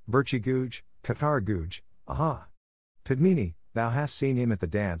 Hiraguj, Birchiguj, Qatar Guj, aha. Padmini, thou hast seen him at the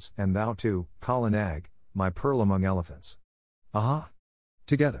dance, and thou too, Kala Nag, my pearl among elephants. Aha.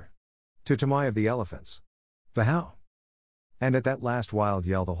 Together. To Tamai of the Elephants. Bahow." And at that last wild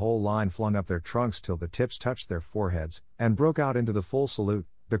yell the whole line flung up their trunks till the tips touched their foreheads, and broke out into the full salute,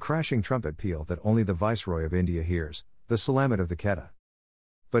 the crashing trumpet peal that only the Viceroy of India hears, the Salamat of the Quetta.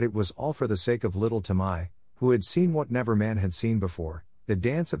 But it was all for the sake of little Tamai, who had seen what never man had seen before, the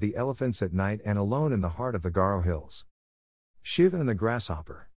dance of the elephants at night and alone in the heart of the Garo Hills. Shiv and the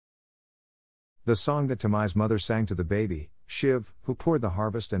Grasshopper. The song that Tamai's mother sang to the baby, Shiv, who poured the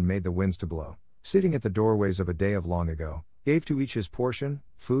harvest and made the winds to blow, sitting at the doorways of a day of long ago, gave to each his portion,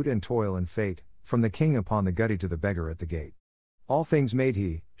 food and toil and fate, from the king upon the gutty to the beggar at the gate. All things made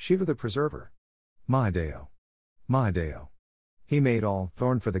he, Shiva the preserver. Mahadeo. Mahadeo. He made all,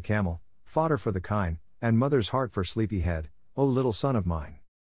 thorn for the camel, fodder for the kine, and mother's heart for sleepy head, O little son of mine.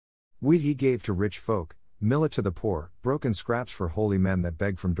 Wheat he gave to rich folk, millet to the poor, broken scraps for holy men that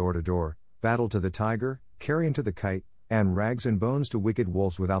beg from door to door, battle to the tiger, carrion to the kite, and rags and bones to wicked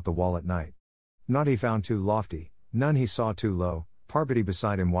wolves without the wall at night. Naught he found too lofty, none he saw too low. Parvati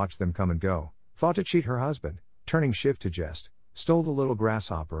beside him watched them come and go, thought to cheat her husband, turning Shiv to jest, stole the little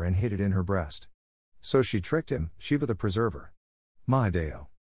grasshopper and hid it in her breast. So she tricked him, Shiva the preserver. Mahadeo.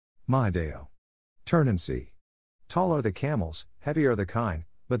 Mahadeo. Turn and see. Tall are the camels, heavy are the kine,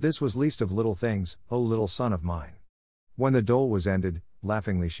 but this was least of little things, O little son of mine. When the dole was ended,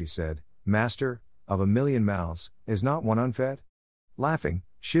 laughingly she said, Master, of a million mouths, is not one unfed? Laughing,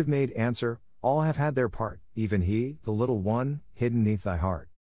 Shiv made answer, all have had their part, even he, the little one, hidden neath thy heart.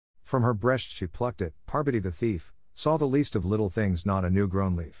 From her breast she plucked it, Parvati the thief, saw the least of little things, not a new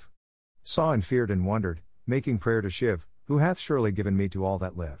grown leaf. Saw and feared and wondered, making prayer to Shiv, who hath surely given me to all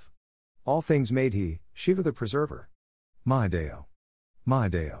that live. All things made he, Shiva the preserver. Mahadeo.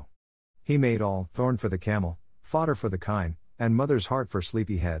 Mahadeo. He made all, thorn for the camel, fodder for the kine, and mother's heart for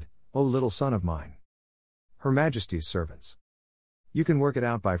sleepy head, O little son of mine. Her Majesty's servants. You can work it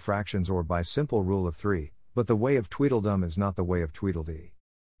out by fractions or by simple rule of three, but the way of Tweedledum is not the way of Tweedledee.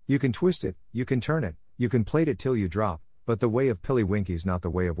 You can twist it, you can turn it, you can plait it till you drop, but the way of Pilly Winky's not the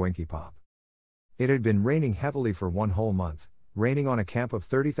way of Winky Pop. It had been raining heavily for one whole month, raining on a camp of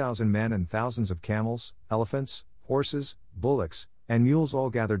 30,000 men and thousands of camels, elephants, horses, bullocks, and mules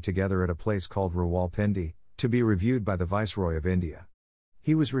all gathered together at a place called Rawalpindi, to be reviewed by the Viceroy of India.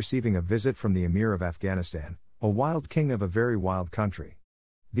 He was receiving a visit from the Emir of Afghanistan, a wild king of a very wild country.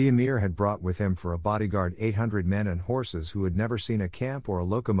 The Emir had brought with him for a bodyguard 800 men and horses who had never seen a camp or a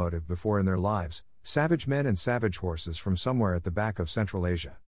locomotive before in their lives, savage men and savage horses from somewhere at the back of Central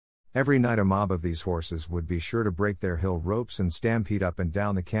Asia. Every night a mob of these horses would be sure to break their hill ropes and stampede up and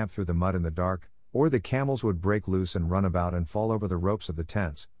down the camp through the mud in the dark, or the camels would break loose and run about and fall over the ropes of the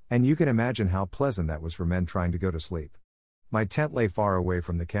tents, and you can imagine how pleasant that was for men trying to go to sleep. My tent lay far away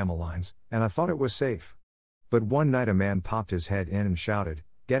from the camel lines, and I thought it was safe. But one night a man popped his head in and shouted,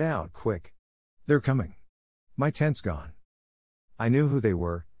 "Get out, quick! They're coming! My tent's gone!" I knew who they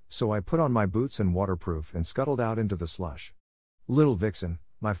were, so I put on my boots and waterproof and scuttled out into the slush. Little Vixen,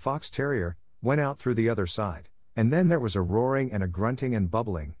 my fox terrier, went out through the other side, and then there was a roaring and a grunting and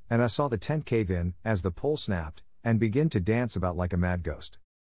bubbling, and I saw the tent cave in, as the pole snapped, and begin to dance about like a mad ghost.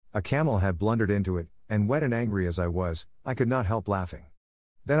 A camel had blundered into it, and wet and angry as I was, I could not help laughing.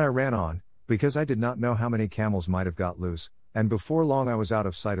 Then I ran on, because I did not know how many camels might have got loose, and before long I was out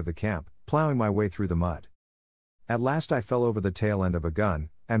of sight of the camp, plowing my way through the mud. At last I fell over the tail end of a gun,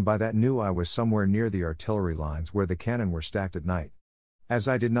 and by that knew I was somewhere near the artillery lines where the cannon were stacked at night. As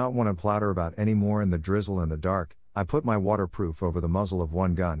I did not want to plotter about any more in the drizzle and the dark, I put my waterproof over the muzzle of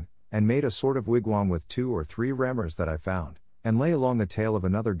one gun, and made a sort of wigwam with 2 or 3 rammers that I found, and lay along the tail of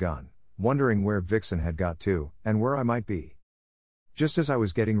another gun, wondering where Vixen had got to, and where I might be. Just as I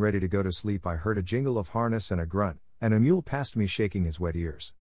was getting ready to go to sleep I heard a jingle of harness and a grunt, and a mule passed me shaking his wet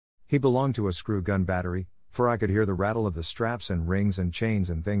ears. He belonged to a screw gun battery, for I could hear the rattle of the straps and rings and chains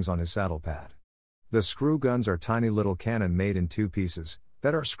and things on his saddle pad. The screw guns are tiny little cannon made in 2 pieces,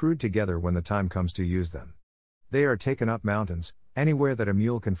 that are screwed together when the time comes to use them. They are taken up mountains, anywhere that a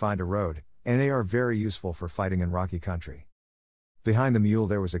mule can find a road, and they are very useful for fighting in rocky country. Behind the mule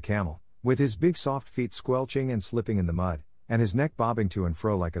there was a camel, with his big soft feet squelching and slipping in the mud, and his neck bobbing to and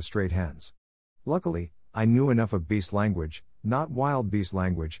fro like a straight hen's. Luckily, I knew enough of beast language, not wild beast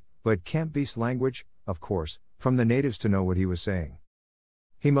language, but camp beast language, of course, from the natives to know what he was saying.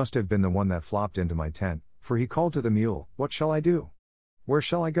 He must have been the one that flopped into my tent, for he called to the mule, "What shall I do? Where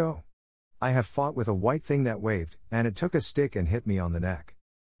shall I go? I have fought with a white thing that waved, and it took a stick and hit me on the neck.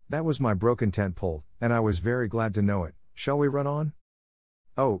 That was my broken tent pole, and I was very glad to know it. Shall we run on?"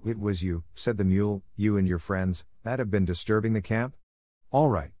 "Oh, it was you," said the mule, "you and your friends, that have been disturbing the camp? All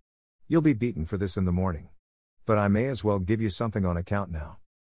right. You'll be beaten for this in the morning. But I may as well give you something on account now."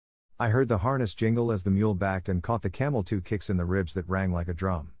 I heard the harness jingle as the mule backed and caught the camel 2 kicks in the ribs that rang like a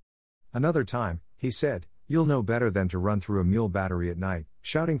drum. "Another time," he said, "you'll know better than to run through a mule battery at night,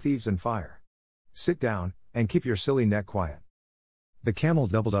 shouting thieves and fire. Sit down, and keep your silly neck quiet." The camel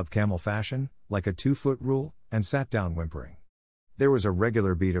doubled up camel fashion, like a 2-foot rule, and sat down whimpering. There was a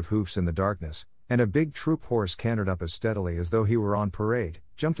regular beat of hoofs in the darkness, and a big troop horse cantered up as steadily as though he were on parade,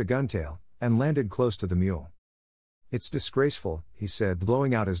 jumped a guntail, and landed close to the mule. "It's disgraceful," he said,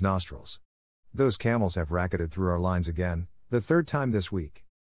 blowing out his nostrils. "Those camels have racketed through our lines again, the 3rd time this week.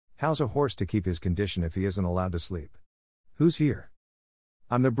 How's a horse to keep his condition if he isn't allowed to sleep? Who's here?"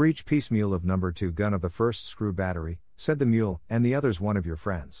 I'm the breech piece mule of number 2 gun of the 1st screw battery, said the mule, and the other's one of your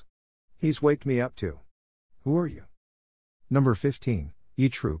friends. He's waked me up too. Who are you? Number 15, E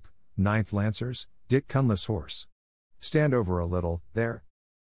Troop, 9th Lancers, Dick Cunliffe's horse. Stand over a little, there.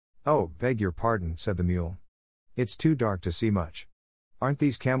 Oh, beg your pardon, said the mule. It's too dark to see much. Aren't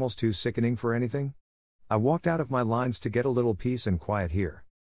these camels too sickening for anything? I walked out of my lines to get a little peace and quiet here.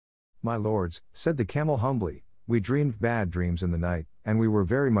 My lords, said the camel humbly, we dreamed bad dreams in the night, and we were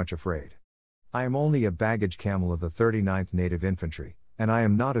very much afraid. I am only a baggage camel of the 39th Native Infantry, and I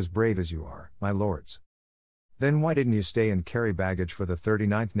am not as brave as you are, my lords. Then why didn't you stay and carry baggage for the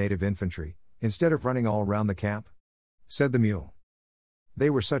 39th Native Infantry, instead of running all round the camp? Said the mule. They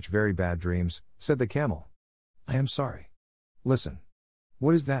were such very bad dreams, said the camel. I am sorry. Listen.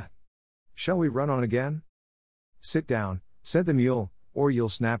 What is that? Shall we run on again? Sit down, said the mule, or you'll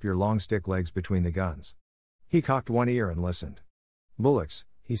snap your long stick legs between the guns. He cocked one ear and listened. Bullocks,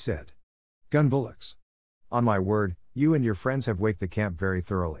 he said. Gun bullocks. On my word, you and your friends have waked the camp very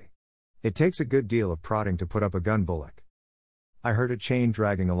thoroughly. It takes a good deal of prodding to put up a gun bullock. I heard a chain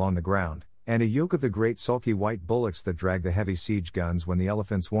dragging along the ground, and a yoke of the great sulky white bullocks that drag the heavy siege guns when the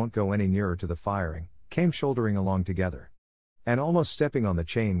elephants won't go any nearer to the firing, came shouldering along together. And almost stepping on the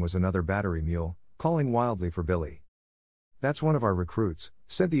chain was another battery mule, calling wildly for Billy. That's one of our recruits,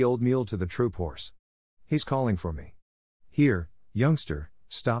 said the old mule to the troop horse. He's calling for me. Here, youngster,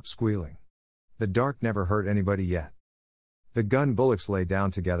 stop squealing. The dark never hurt anybody yet. The gun bullocks lay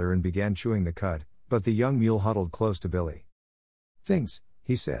down together and began chewing the cud, but the young mule huddled close to Billy. Things,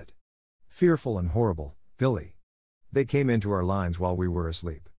 he said. Fearful and horrible, Billy. They came into our lines while we were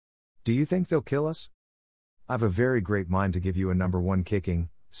asleep. Do you think they'll kill us? I've a very great mind to give you a number 1 kicking,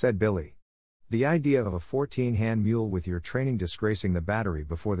 said Billy. The idea of a 14-hand mule with your training disgracing the battery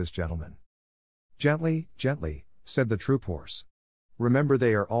before this gentleman. Gently, gently, said the troop horse. Remember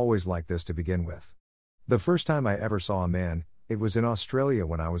they are always like this to begin with. The first time I ever saw a man, it was in Australia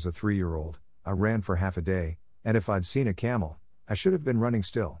when I was a 3-year-old, I ran for half a day, and if I'd seen a camel, I should have been running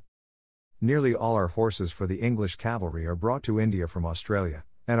still. Nearly all our horses for the English cavalry are brought to India from Australia,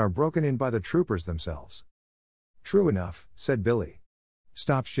 and are broken in by the troopers themselves. True enough, said Billy.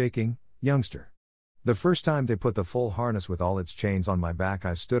 Stop shaking, youngster. The first time they put the full harness with all its chains on my back,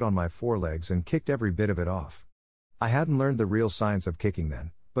 I stood on my forelegs and kicked every bit of it off. I hadn't learned the real science of kicking then,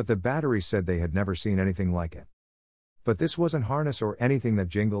 but the battery said they had never seen anything like it. But this wasn't harness or anything that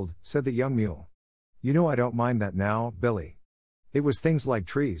jingled, said the young mule. You know I don't mind that now, Billy. It was things like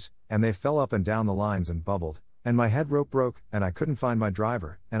trees, and they fell up and down the lines and bubbled, and my head rope broke, and I couldn't find my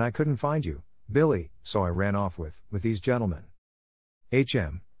driver, and I couldn't find you, Billy, so I ran off with these gentlemen.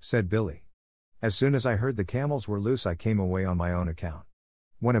 Said Billy. As soon as I heard the camels were loose, I came away on my own account.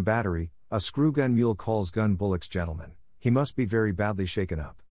 When a battery, a screw gun mule calls gun bullocks gentlemen, he must be very badly shaken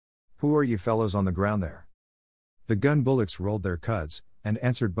up. Who are you fellows on the ground there? The gun bullocks rolled their cuds, and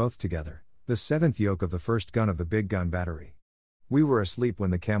answered both together, the 7th yoke of the 1st gun of the big gun battery. We were asleep when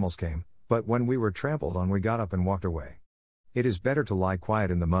the camels came, but when we were trampled on we got up and walked away. It is better to lie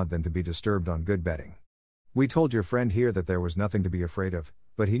quiet in the mud than to be disturbed on good bedding. We told your friend here that there was nothing to be afraid of,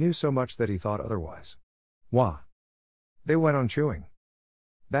 but he knew so much that he thought otherwise. Wah! They went on chewing.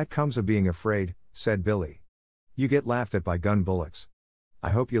 That comes of being afraid, said Billy. You get laughed at by gun bullocks. I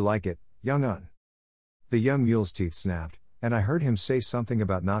hope you like it, young un. The young mule's teeth snapped, and I heard him say something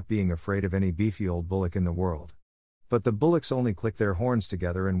about not being afraid of any beefy old bullock in the world. But the bullocks only clicked their horns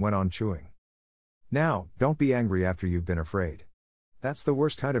together and went on chewing. Now, don't be angry after you've been afraid. That's the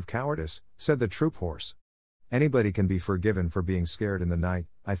worst kind of cowardice, said the troop horse. Anybody can be forgiven for being scared in the night,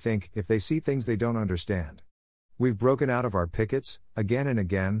 I think, if they see things they don't understand. We've broken out of our pickets, again and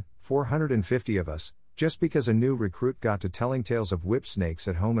again, 450 of us, just because a new recruit got to telling tales of whip snakes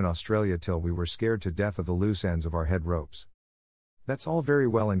at home in Australia till we were scared to death of the loose ends of our head ropes. That's all very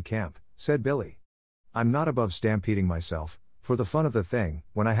well in camp, said Billy. I'm not above stampeding myself, for the fun of the thing,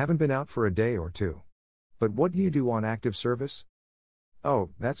 when I haven't been out for a day or two. But what do you do on active service? Oh,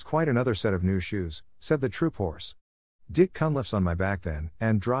 that's quite another set of new shoes, said the troop horse. Dick Cunliffe's on my back then,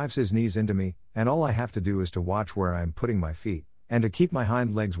 and drives his knees into me, and all I have to do is to watch where I am putting my feet, and to keep my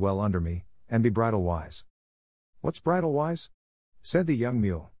hind legs well under me, and be bridle-wise. What's bridle-wise? Said the young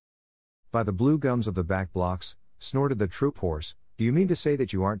mule. By the blue gums of the back blocks, snorted the troop horse, do you mean to say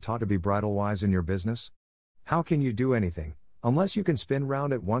that you aren't taught to be bridle-wise in your business? How can you do anything, unless you can spin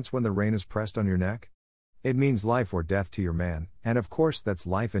round at once when the rein is pressed on your neck? It means life or death to your man, and of course that's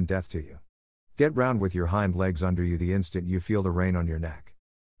life and death to you. Get round with your hind legs under you the instant you feel the rein on your neck.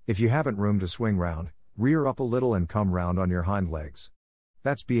 If you haven't room to swing round, rear up a little and come round on your hind legs.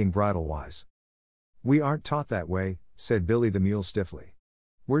 That's being bridle-wise. We aren't taught that way, said Billy the mule stiffly.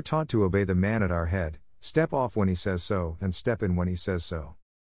 We're taught to obey the man at our head, step off when he says so, and step in when he says so.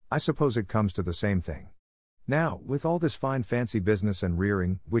 I suppose it comes to the same thing. Now, with all this fine fancy business and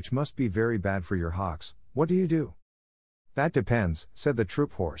rearing, which must be very bad for your hocks, what do you do? That depends, said the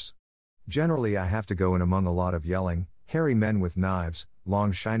troop horse. Generally I have to go in among a lot of yelling, hairy men with knives,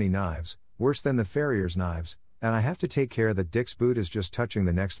 long shiny knives, worse than the farrier's knives, and I have to take care that Dick's boot is just touching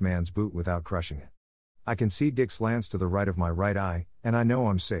the next man's boot without crushing it. I can see Dick's lance to the right of my right eye, and I know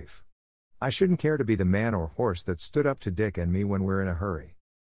I'm safe. I shouldn't care to be the man or horse that stood up to Dick and me when we're in a hurry.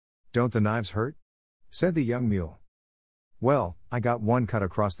 Don't the knives hurt? Said the young mule. Well, I got one cut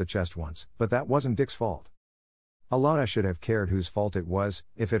across the chest once, but that wasn't Dick's fault. A lot I should have cared whose fault it was,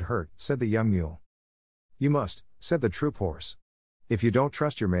 if it hurt, said the young mule. You must, said the troop horse. If you don't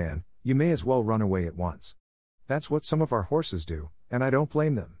trust your man, you may as well run away at once. That's what some of our horses do, and I don't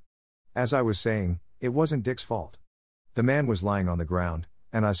blame them. As I was saying, it wasn't Dick's fault. The man was lying on the ground,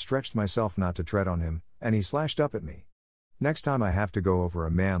 and I stretched myself not to tread on him, and he slashed up at me. Next time I have to go over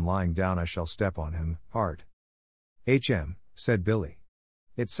a man lying down I shall step on him, hard. Said Billy.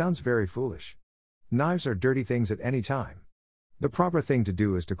 It sounds very foolish. Knives are dirty things at any time. The proper thing to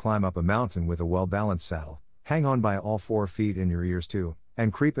do is to climb up a mountain with a well-balanced saddle, hang on by all 4 feet in your ears too,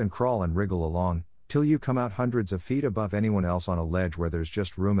 and creep and crawl and wriggle along, till you come out hundreds of feet above anyone else on a ledge where there's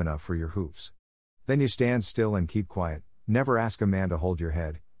just room enough for your hoofs. Then you stand still and keep quiet, never ask a man to hold your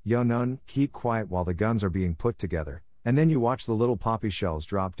head, yo none, keep quiet while the guns are being put together, and then you watch the little poppy shells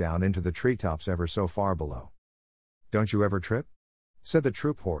drop down into the treetops ever so far below. Don't you ever trip? Said the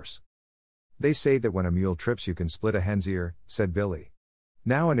troop horse. They say that when a mule trips you can split a hen's ear, said Billy.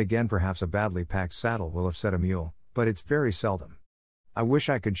 Now and again perhaps a badly packed saddle will upset a mule, but it's very seldom. I wish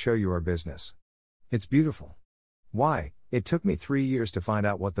I could show you our business. It's beautiful. Why, it took me 3 years to find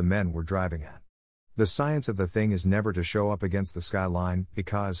out what the men were driving at. The science of the thing is never to show up against the skyline,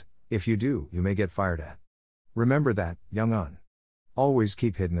 because, if you do, you may get fired at. Remember that, young un. Always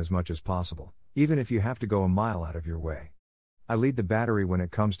keep hidden as much as possible, even if you have to go a mile out of your way. I lead the battery when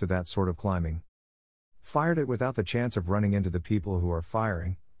it comes to that sort of climbing. Fired it without the chance of running into the people who are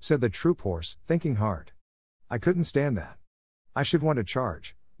firing, said the troop horse, thinking hard. I couldn't stand that. I should want to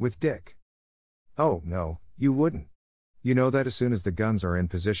charge, with Dick. Oh, no, you wouldn't. You know that as soon as the guns are in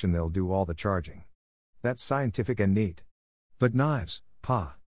position they'll do all the charging. That's scientific and neat. But knives,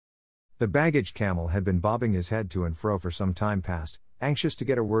 pa. The baggage camel had been bobbing his head to and fro for some time past, anxious to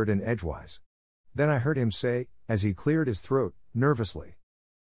get a word in edgewise. Then I heard him say, as he cleared his throat, nervously.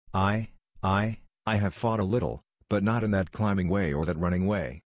 I have fought a little, but not in that climbing way or that running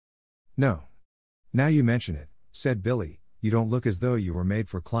way. No. Now you mention it, said Billy, you don't look as though you were made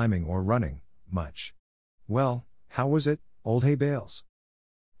for climbing or running, much. Well, how was it, old hay bales?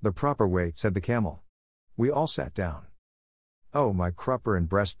 The proper way, said the camel. We all sat down. Oh, my crupper and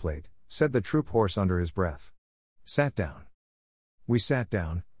breastplate, said the troop horse under his breath. Sat down. We sat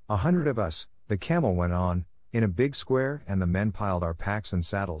down, 100 of us, the camel went on, in a big square, and the men piled our packs and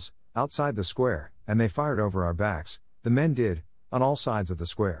saddles, outside the square, and they fired over our backs, the men did, on all sides of the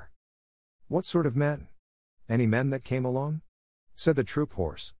square. What sort of men? Any men that came along? Said the troop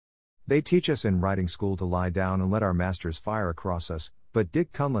horse. They teach us in riding school to lie down and let our masters fire across us, but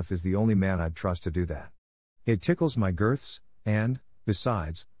Dick Cunliffe is the only man I'd trust to do that. It tickles my girths, and,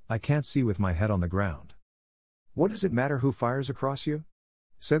 besides, I can't see with my head on the ground. What does it matter who fires across you?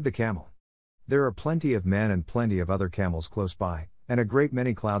 Said the camel. There are plenty of men and plenty of other camels close by, and a great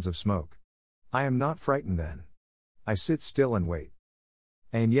many clouds of smoke. I am not frightened then. I sit still and wait.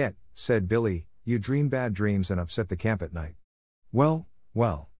 And yet, said Billy, you dream bad dreams and upset the camp at night. Well.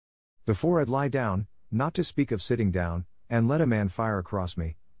 Before I'd lie down, not to speak of sitting down, and let a man fire across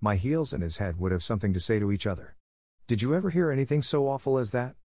me, my heels and his head would have something to say to each other. Did you ever hear anything so awful as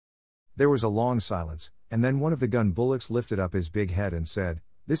that? There was a long silence, and then one of the gun bullocks lifted up his big head and said,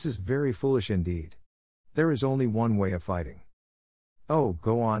 This is very foolish indeed. There is only one way of fighting. Oh,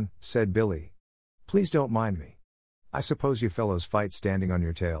 go on, said Billy. Please don't mind me. I suppose you fellows fight standing on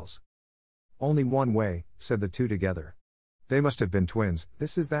your tails. Only one way, said the two together. They must have been twins,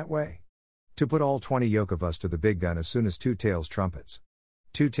 this is that way. To put all 20 yoke of us to the big gun as soon as Two Tails trumpets.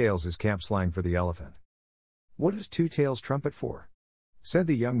 Two Tails is camp slang for the elephant. What is Two Tails trumpet for? Said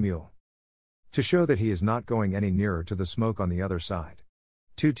the young mule. To show that he is not going any nearer to the smoke on the other side.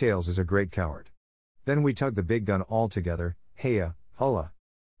 Two Tails is a great coward. Then we tug the big gun all together, heya, hulla.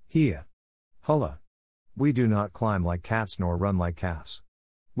 Heya. Hulla. We do not climb like cats nor run like calves.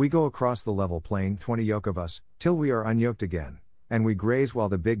 We go across the level plain, 20 yoke of us, till we are unyoked again, and we graze while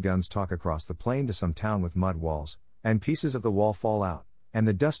the big guns talk across the plain to some town with mud walls, and pieces of the wall fall out, and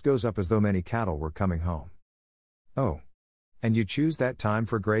the dust goes up as though many cattle were coming home. Oh. And you choose that time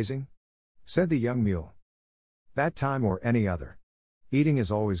for grazing? Said the young mule. That time or any other. Eating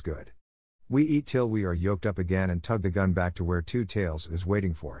is always good. We eat till we are yoked up again and tug the gun back to where Two Tails is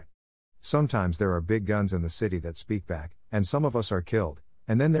waiting for it. Sometimes there are big guns in the city that speak back, and some of us are killed,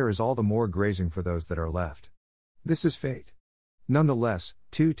 and then there is all the more grazing for those that are left. This is fate. Nonetheless,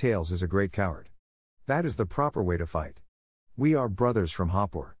 Two Tails is a great coward. That is the proper way to fight. We are brothers from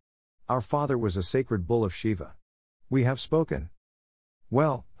Hapur. Our father was a sacred bull of Shiva. We have spoken.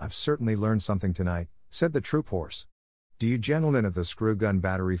 Well, I've certainly learned something tonight, said the troop horse. Do you gentlemen of the screw gun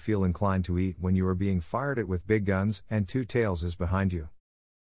battery feel inclined to eat when you are being fired at with big guns and Two Tails is behind you?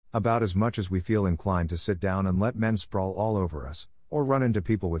 About as much as we feel inclined to sit down and let men sprawl all over us, or run into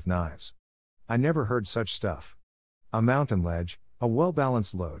people with knives. I never heard such stuff. A mountain ledge, a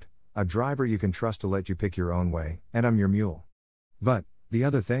well-balanced load, a driver you can trust to let you pick your own way, and I'm your mule. But, the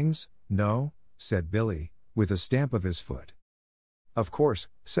other things, no, said Billy, with a stamp of his foot. Of course,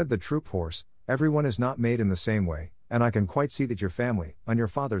 said the troop horse, everyone is not made in the same way, and I can quite see that your family, on your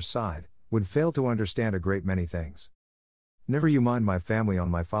father's side, would fail to understand a great many things. Never you mind my family on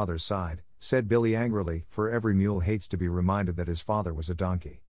my father's side, said Billy angrily, for every mule hates to be reminded that his father was a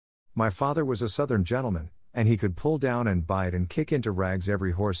donkey. My father was a southern gentleman, and he could pull down and bite and kick into rags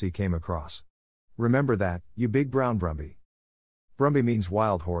every horse he came across. Remember that, you big brown Brumby. Brumby means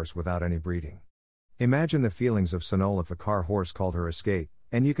wild horse without any breeding. Imagine the feelings of Sonol if a car horse called her a skate,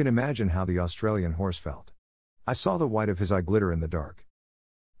 and you can imagine how the Australian horse felt. I saw the white of his eye glitter in the dark.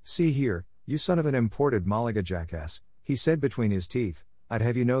 See here, you son of an imported Malaga jackass, he said between his teeth, I'd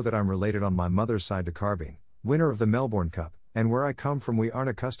have you know that I'm related on my mother's side to Carbine, winner of the Melbourne Cup, and where I come from we aren't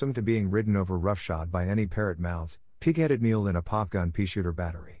accustomed to being ridden over roughshod by any parrot-mouthed, pig-headed mule in a popgun pea-shooter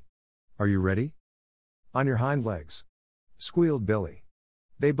battery. Are you ready? On your hind legs. Squealed Billy.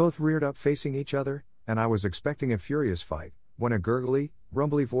 They both reared up facing each other, and I was expecting a furious fight, when a gurgly,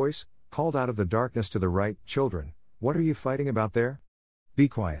 rumbly voice called out of the darkness to the right, Children, what are you fighting about there? Be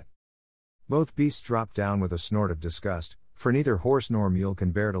quiet. Both beasts dropped down with a snort of disgust, for neither horse nor mule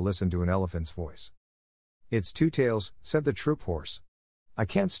can bear to listen to an elephant's voice. It's Two Tails, said the troop horse. I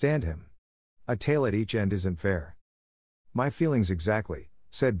can't stand him. A tail at each end isn't fair. My feelings exactly,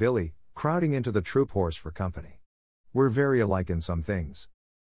 said Billy, crowding into the troop horse for company. We're very alike in some things.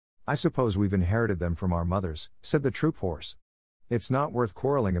 I suppose we've inherited them from our mothers, said the troop horse. It's not worth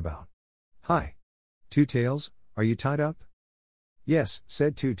quarreling about. Hi. Two Tails, are you tied up? Yes,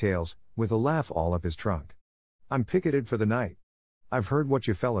 said Two Tails, with a laugh all up his trunk. I'm picketed for the night. I've heard what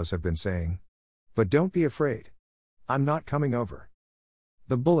you fellows have been saying. But don't be afraid. I'm not coming over.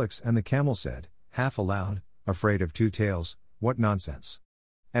 The bullocks and the camel said, half aloud, afraid of Two Tails, what nonsense.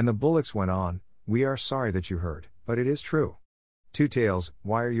 And the bullocks went on, we are sorry that you heard, but it is true. Two Tails,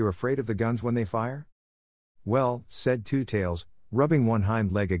 why are you afraid of the guns when they fire? Well, said Two Tails, rubbing one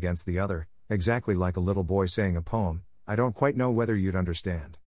hind leg against the other, exactly like a little boy saying a poem, I don't quite know whether you'd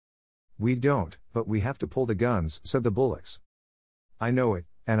understand. We don't, but we have to pull the guns, said the bullocks. I know it,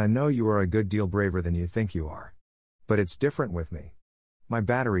 and I know you are a good deal braver than you think you are. But it's different with me. My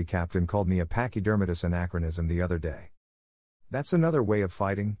battery captain called me a pachydermatous anachronism the other day. That's another way of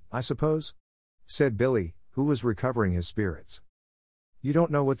fighting, I suppose? Said Billy, who was recovering his spirits. You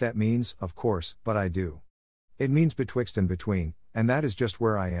don't know what that means, of course, but I do. It means betwixt and between, and that is just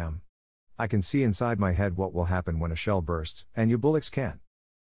where I am. I can see inside my head what will happen when a shell bursts, and you bullocks can't.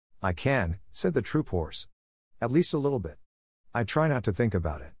 I can, said the troop horse. At least a little bit. I try not to think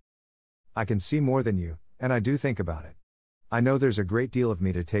about it. I can see more than you, and I do think about it. I know there's a great deal of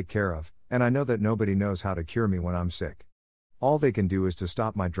me to take care of, and I know that nobody knows how to cure me when I'm sick. All they can do is to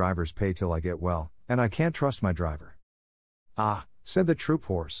stop my driver's pay till I get well, and I can't trust my driver. Ah, said the troop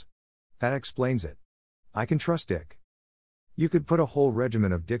horse. That explains it. I can trust Dick. You could put a whole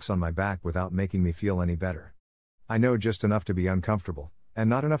regiment of Dicks on my back without making me feel any better. I know just enough to be uncomfortable, and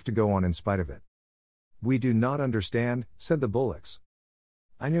not enough to go on in spite of it. We do not understand, said the bullocks.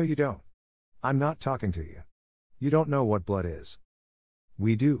 I know you don't. I'm not talking to you. You don't know what blood is.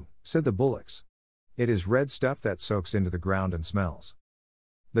 We do, said the bullocks. It is red stuff that soaks into the ground and smells.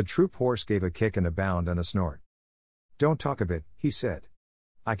 The troop horse gave a kick and a bound and a snort. Don't talk of it, he said.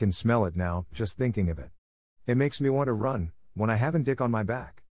 I can smell it now, just thinking of it. It makes me want to run, when I haven't Dick on my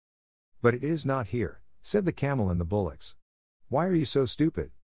back. But it is not here, said the camel and the bullocks. Why are you so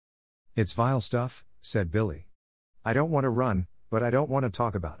stupid? It's vile stuff, said Billy. I don't want to run, but I don't want to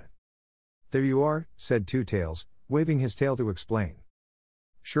talk about it. There you are, said Two Tails, waving his tail to explain.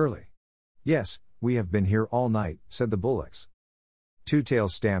 Surely. Yes, we have been here all night, said the bullocks. Two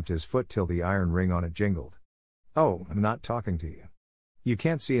Tails stamped his foot till the iron ring on it jingled. Oh, I'm not talking to you. You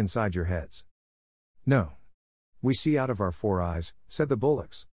can't see inside your heads. No. We see out of our 4 eyes, said the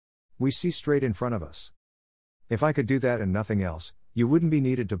bullocks. We see straight in front of us. If I could do that and nothing else, you wouldn't be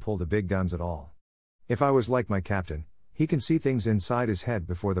needed to pull the big guns at all. If I was like my captain, he can see things inside his head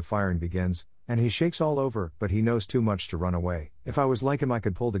before the firing begins, and he shakes all over, but he knows too much to run away. If I was like him, I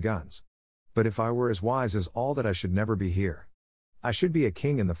could pull the guns. But if I were as wise as all that, I should never be here. I should be a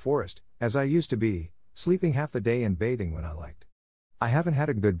king in the forest, as I used to be, sleeping half the day and bathing when I liked. I haven't had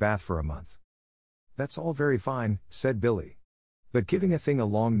a good bath for a month. That's all very fine, said Billy. But giving a thing a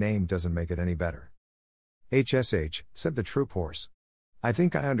long name doesn't make it any better. HSH, said the troop horse. I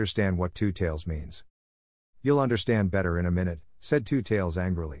think I understand what Two Tails means. You'll understand better in a minute, said Two Tails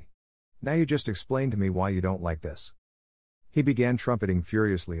angrily. Now you just explain to me why you don't like this. He began trumpeting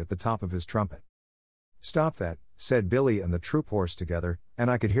furiously at the top of his trumpet. Stop that, said Billy and the troop horse together,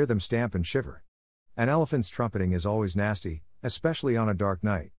 and I could hear them stamp and shiver. An elephant's trumpeting is always nasty, especially on a dark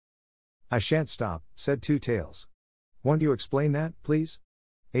night. I shan't stop, said Two Tails. Won't you explain that, please?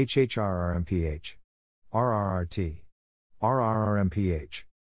 HHRRMPH. RRRT. RRRMPH.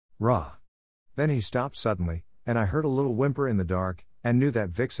 Rah. Then he stopped suddenly, and I heard a little whimper in the dark, and knew that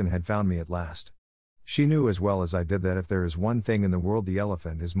Vixen had found me at last. She knew as well as I did that if there is one thing in the world the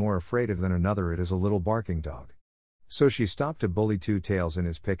elephant is more afraid of than another, it is a little barking dog. So she stopped to bully Two Tails in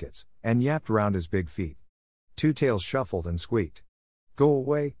his pickets, and yapped round his big feet. Two Tails shuffled and squeaked. Go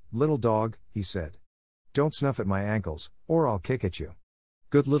away, little dog, he said. Don't snuff at my ankles, or I'll kick at you.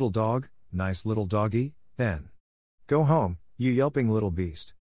 Good little dog, nice little doggy, then. Go home, you yelping little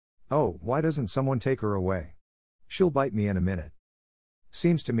beast. Oh, why doesn't someone take her away? She'll bite me in a minute.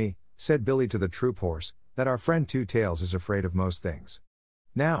 Seems to me, said Billy to the troop horse, that our friend Two Tails is afraid of most things.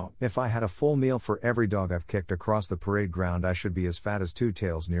 Now, if I had a full meal for every dog I've kicked across the parade ground, I should be as fat as Two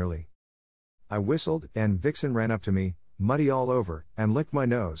Tails nearly. I whistled, and Vixen ran up to me, muddy all over, and licked my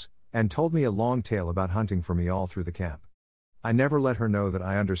nose, and told me a long tale about hunting for me all through the camp. I never let her know that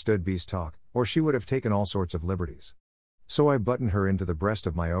I understood beast talk, or she would have taken all sorts of liberties. So I buttoned her into the breast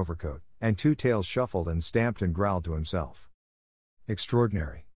of my overcoat, and Two Tails shuffled and stamped and growled to himself.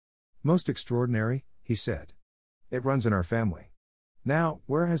 Extraordinary. Most extraordinary, he said. It runs in our family. Now,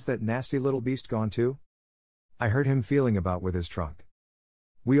 where has that nasty little beast gone to? I heard him feeling about with his trunk.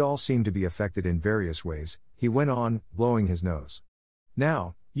 We all seem to be affected in various ways, he went on, blowing his nose.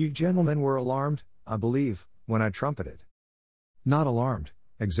 Now, you gentlemen were alarmed, I believe, when I trumpeted. Not alarmed,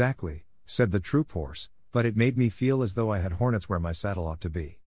 exactly, said the troop horse, but it made me feel as though I had hornets where my saddle ought to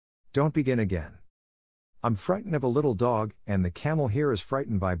be. Don't begin again. I'm frightened of a little dog, and the camel here is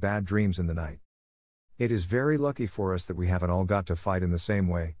frightened by bad dreams in the night. It is very lucky for us that we haven't all got to fight in the same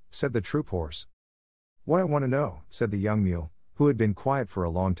way, said the troop horse. What I want to know, said the young mule, who had been quiet for a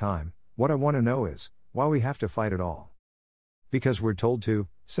long time, what I want to know is, why we have to fight at all. Because we're told to,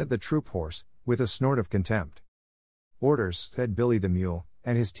 said the troop horse, with a snort of contempt. Orders, said Billy the mule,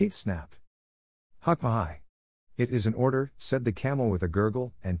 and his teeth snapped. Huck-my-hi. It is an order, said the camel with a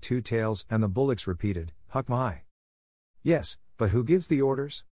gurgle, and Two Tails and the bullocks repeated, Huck-my-hi. Yes, but who gives the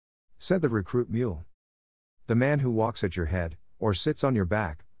orders? Said the recruit mule. The man who walks at your head, or sits on your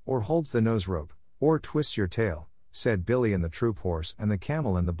back, or holds the nose rope, or twists your tail, said Billy and the troop horse and the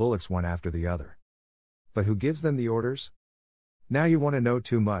camel and the bullocks one after the other. But who gives them the orders? Now you want to know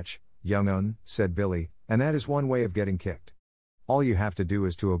too much, young un, said Billy, and that is one way of getting kicked. All you have to do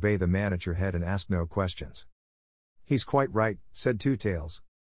is to obey the man at your head and ask no questions. He's quite right, said Two Tails.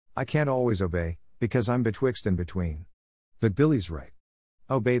 I can't always obey, because I'm betwixt and between. But Billy's right.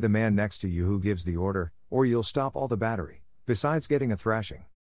 Obey the man next to you who gives the order, or you'll stop all the battery, besides getting a thrashing.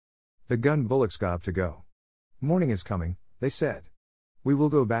 The gun bullocks got up to go. Morning is coming, they said. We will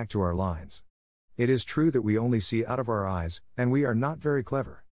go back to our lines. It is true that we only see out of our eyes, and we are not very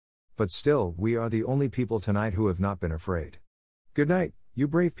clever. But still, we are the only people tonight who have not been afraid. Good night, you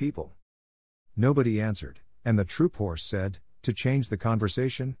brave people. Nobody answered, and the troop horse said, to change the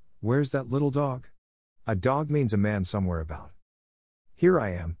conversation, where's that little dog? A dog means a man somewhere about. Here I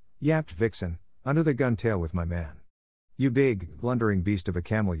am, yapped Vixen, under the gun tail with my man. You big, blundering beast of a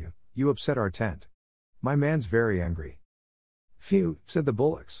camel, you upset our tent. My man's very angry. Phew, said the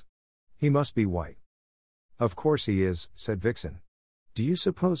bullocks. He must be white. Of course he is, said Vixen. Do you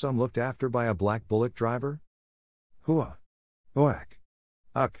suppose I'm looked after by a black bullock driver? Hooah. Oak.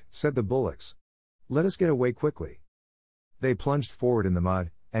 Uck, said the bullocks. Let us get away quickly. They plunged forward in the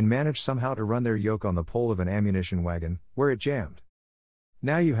mud, and managed somehow to run their yoke on the pole of an ammunition wagon, where it jammed.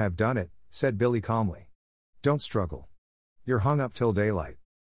 Now you have done it, said Billy calmly. Don't struggle. You're hung up till daylight.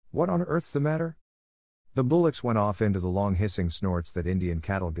 What on earth's the matter? The bullocks went off into the long hissing snorts that Indian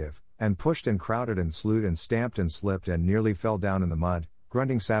cattle give, and pushed and crowded and slewed and stamped and slipped and nearly fell down in the mud,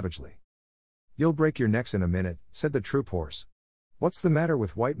 grunting savagely. You'll break your necks in a minute, said the troop horse. What's the matter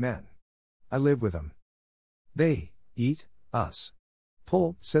with white men? I live with them. They eat us.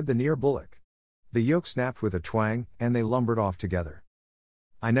 Pull, said the near bullock. The yoke snapped with a twang, and they lumbered off together.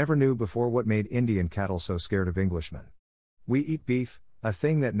 I never knew before what made Indian cattle so scared of Englishmen. We eat beef, a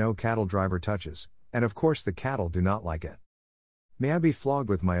thing that no cattle driver touches, and of course the cattle do not like it. May I be flogged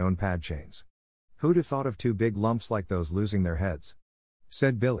with my own pad chains. Who'd have thought of two big lumps like those losing their heads?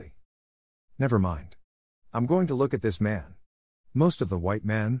 Said Billy. Never mind. I'm going to look at this man. Most of the white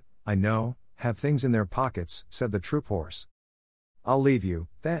men, I know, have things in their pockets, said the troop horse. I'll leave you,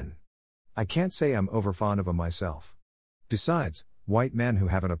 then. I can't say I'm overfond of 'em myself. Besides, white men who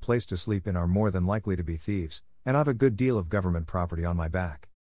haven't a place to sleep in are more than likely to be thieves, and I've a good deal of government property on my back.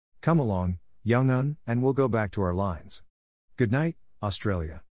 Come along, young un, and we'll go back to our lines. Good night,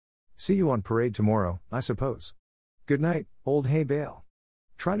 Australia. See you on parade tomorrow, I suppose. Good night, old hay bale.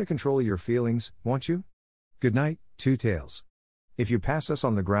 Try to control your feelings, won't you? Good night, Two Tails. If you pass us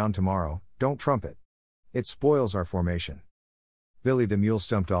on the ground tomorrow, don't trumpet. It spoils our formation. Billy the mule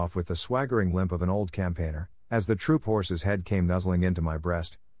stumped off with the swaggering limp of an old campaigner, as the troop horse's head came nuzzling into my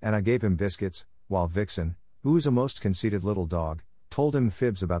breast, and I gave him biscuits, while Vixen, who is a most conceited little dog, told him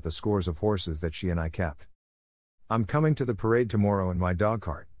fibs about the scores of horses that she and I kept. I'm coming to the parade tomorrow in my dog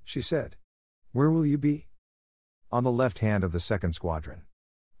cart, she said. Where will you be? On the left hand of the 2nd Squadron.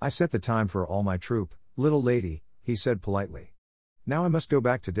 I set the time for all my troop, little lady, he said politely. Now I must go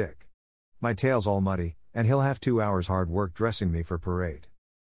back to Dick. My tail's all muddy, and he'll have 2 hours hard work dressing me for parade.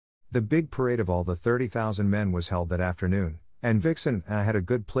 The big parade of all the 30,000 men was held that afternoon, and Vixen and I had a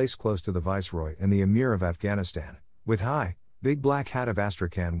good place close to the Viceroy and the Emir of Afghanistan, with high, big black hat of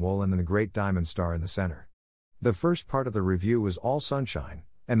Astrakhan wool and the great diamond star in the center. The first part of the review was all sunshine,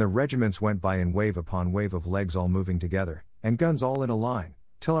 and the regiments went by in wave upon wave of legs all moving together, and guns all in a line,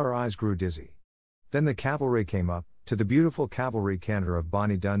 till our eyes grew dizzy. Then the cavalry came up, to the beautiful cavalry canter of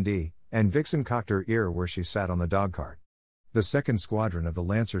Bonnie Dundee, and Vixen cocked her ear where she sat on the dogcart. The 2nd Squadron of the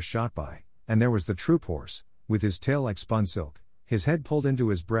Lancers shot by, and there was the troop horse, with his tail like spun silk, his head pulled into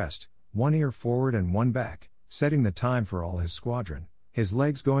his breast, one ear forward and one back, setting the time for all his squadron, his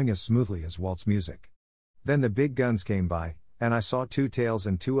legs going as smoothly as waltz music. Then the big guns came by, and I saw Two Tails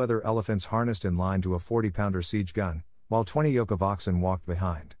and 2 other elephants harnessed in line to a 40-pounder siege gun, while 20 yoke of oxen walked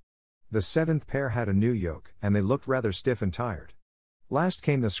behind. The 7th pair had a new yoke, and they looked rather stiff and tired. Last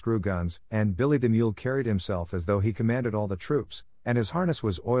came the screw guns, and Billy the mule carried himself as though he commanded all the troops, and his harness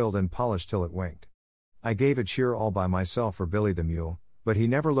was oiled and polished till it winked. I gave a cheer all by myself for Billy the mule, but he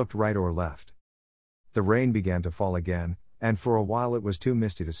never looked right or left. The rain began to fall again, and for a while it was too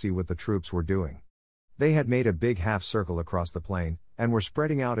misty to see what the troops were doing. They had made a big half-circle across the plain, and were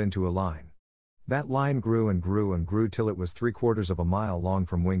spreading out into a line. That line grew and grew and grew till it was 3/4 of a mile long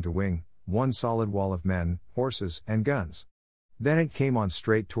from wing to wing, one solid wall of men, horses, and guns. Then it came on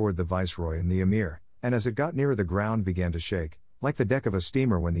straight toward the Viceroy and the Emir, and as it got nearer the ground began to shake, like the deck of a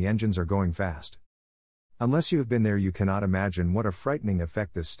steamer when the engines are going fast. Unless you have been there you cannot imagine what a frightening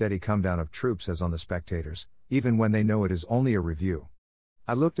effect this steady come-down of troops has on the spectators, even when they know it is only a review.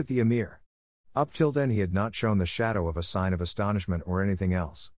 I looked at the Emir. Up till then he had not shown the shadow of a sign of astonishment or anything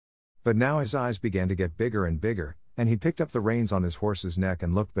else. But now his eyes began to get bigger and bigger, and he picked up the reins on his horse's neck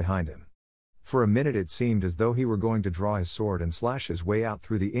and looked behind him. For a minute it seemed as though he were going to draw his sword and slash his way out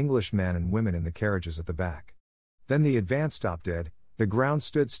through the English men and women in the carriages at the back. Then the advance stopped dead, the ground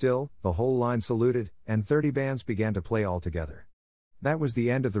stood still, the whole line saluted, and 30 bands began to play all together. That was the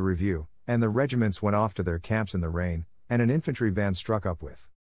end of the review, and the regiments went off to their camps in the rain, and an infantry band struck up with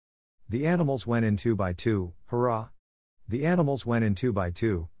 "The animals went in 2 by 2, hurrah! The animals went in 2 by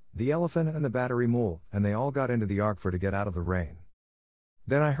 2, the elephant and the battery mule, and they all got into the ark for to get out of the rain."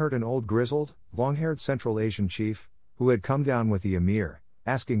 Then I heard an old grizzled, long-haired Central Asian chief, who had come down with the Emir,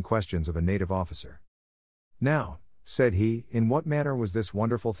 asking questions of a native officer. "Now," said he, "in what manner was this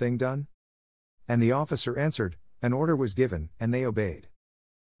wonderful thing done?" And the officer answered, "An order was given, and they obeyed."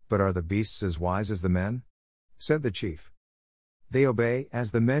 "But are the beasts as wise as the men?" said the chief. "They obey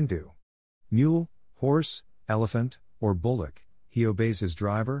as the men do. Mule, horse, elephant, or bullock, he obeys his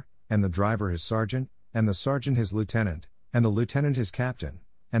driver, and the driver his sergeant, and the sergeant his lieutenant, and the lieutenant his captain,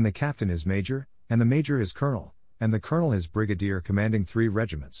 and the captain his major, and the major his colonel, and the colonel his brigadier commanding 3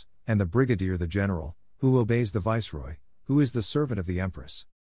 regiments, and the brigadier the general, who obeys the viceroy, who is the servant of the empress.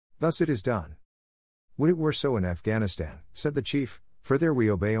 Thus it is done." "Would it were so in Afghanistan," said the chief, "for there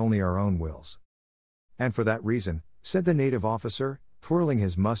we obey only our own wills." "And for that reason," said the native officer, twirling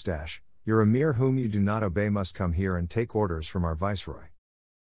his mustache, "your Emir whom you do not obey must come here and take orders from our viceroy."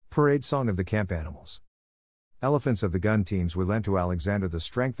 Parade Song of the Camp Animals. Elephants of the gun teams we lent to Alexander the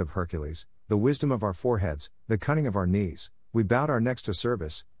strength of Hercules, the wisdom of our foreheads, the cunning of our knees, we bowed our necks to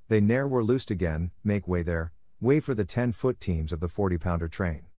service, they ne'er were loosed again, make way there, way for the 10-foot teams of the 40-pounder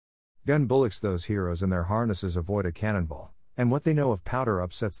train. Gun bullocks those heroes in their harnesses avoid a cannonball, and what they know of powder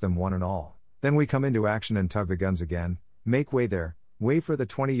upsets them one and all. Then we come into action and tug the guns again, make way there, way for the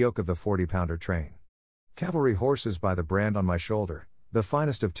 20 yoke of the 40-pounder train. Cavalry horses by the brand on my shoulder, the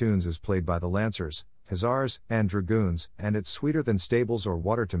finest of tunes is played by the lancers, hussars, and dragoons, and it's sweeter than stables or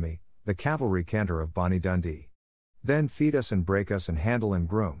water to me, the cavalry canter of Bonnie Dundee. Then feed us and break us and handle and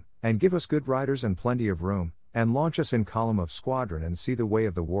groom, and give us good riders and plenty of room, and launch us in column of squadron and see the way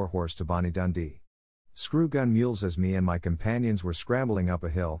of the war horse to Bonnie Dundee. Screw gun mules as me and my companions were scrambling up a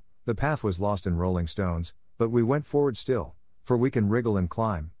hill, the path was lost in rolling stones, but we went forward still, for we can wriggle and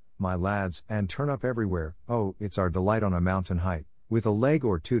climb, my lads, and turn up everywhere, oh, it's our delight on a mountain height, with a leg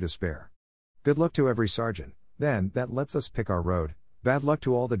or two to spare. Good luck to every sergeant, then, that lets us pick our road, bad luck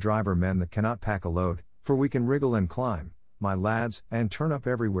to all the driver men that cannot pack a load, for we can wriggle and climb, my lads, and turn up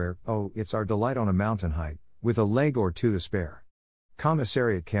everywhere, oh, it's our delight on a mountain height, with a leg or two to spare.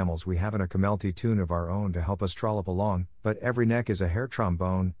 Commissariat camels we haven't a camelty tune of our own to help us trollop along, but every neck is a hair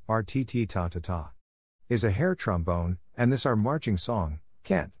trombone, RTT ta ta ta. Is a hair trombone, and this our marching song,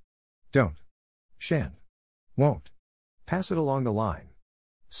 can't, don't, shan't, won't. Pass it along the line.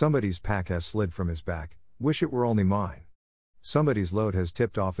 Somebody's pack has slid from his back, wish it were only mine. Somebody's load has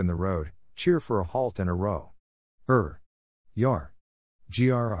tipped off in the road, cheer for a halt and a row. Yar.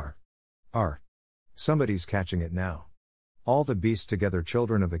 GRR. R. Somebody's catching it now. All the beasts together,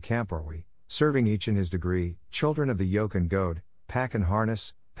 children of the camp are we, serving each in his degree, children of the yoke and goad, pack and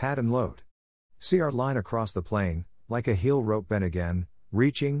harness, pad and load. See our line across the plain, like a heel rope bent again,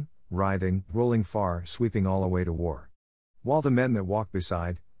 reaching, writhing, rolling far, sweeping all away to war. While the men that walk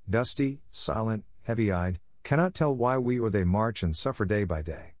beside, dusty, silent, heavy-eyed, cannot tell why we or they march and suffer day by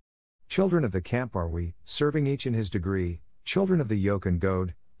day. Children of the camp are we, serving each in his degree, children of the yoke and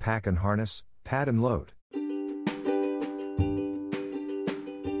goad, pack and harness, pad and load.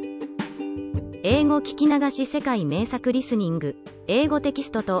 英語聞き流し世界名作リスニング。英語テキ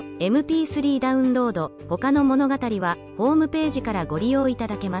ストと MP3 ダウンロード。他の物語はホームページからご利用いた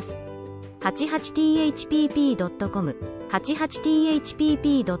だけます。88thpp.com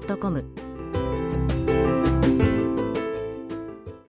 88thpp.com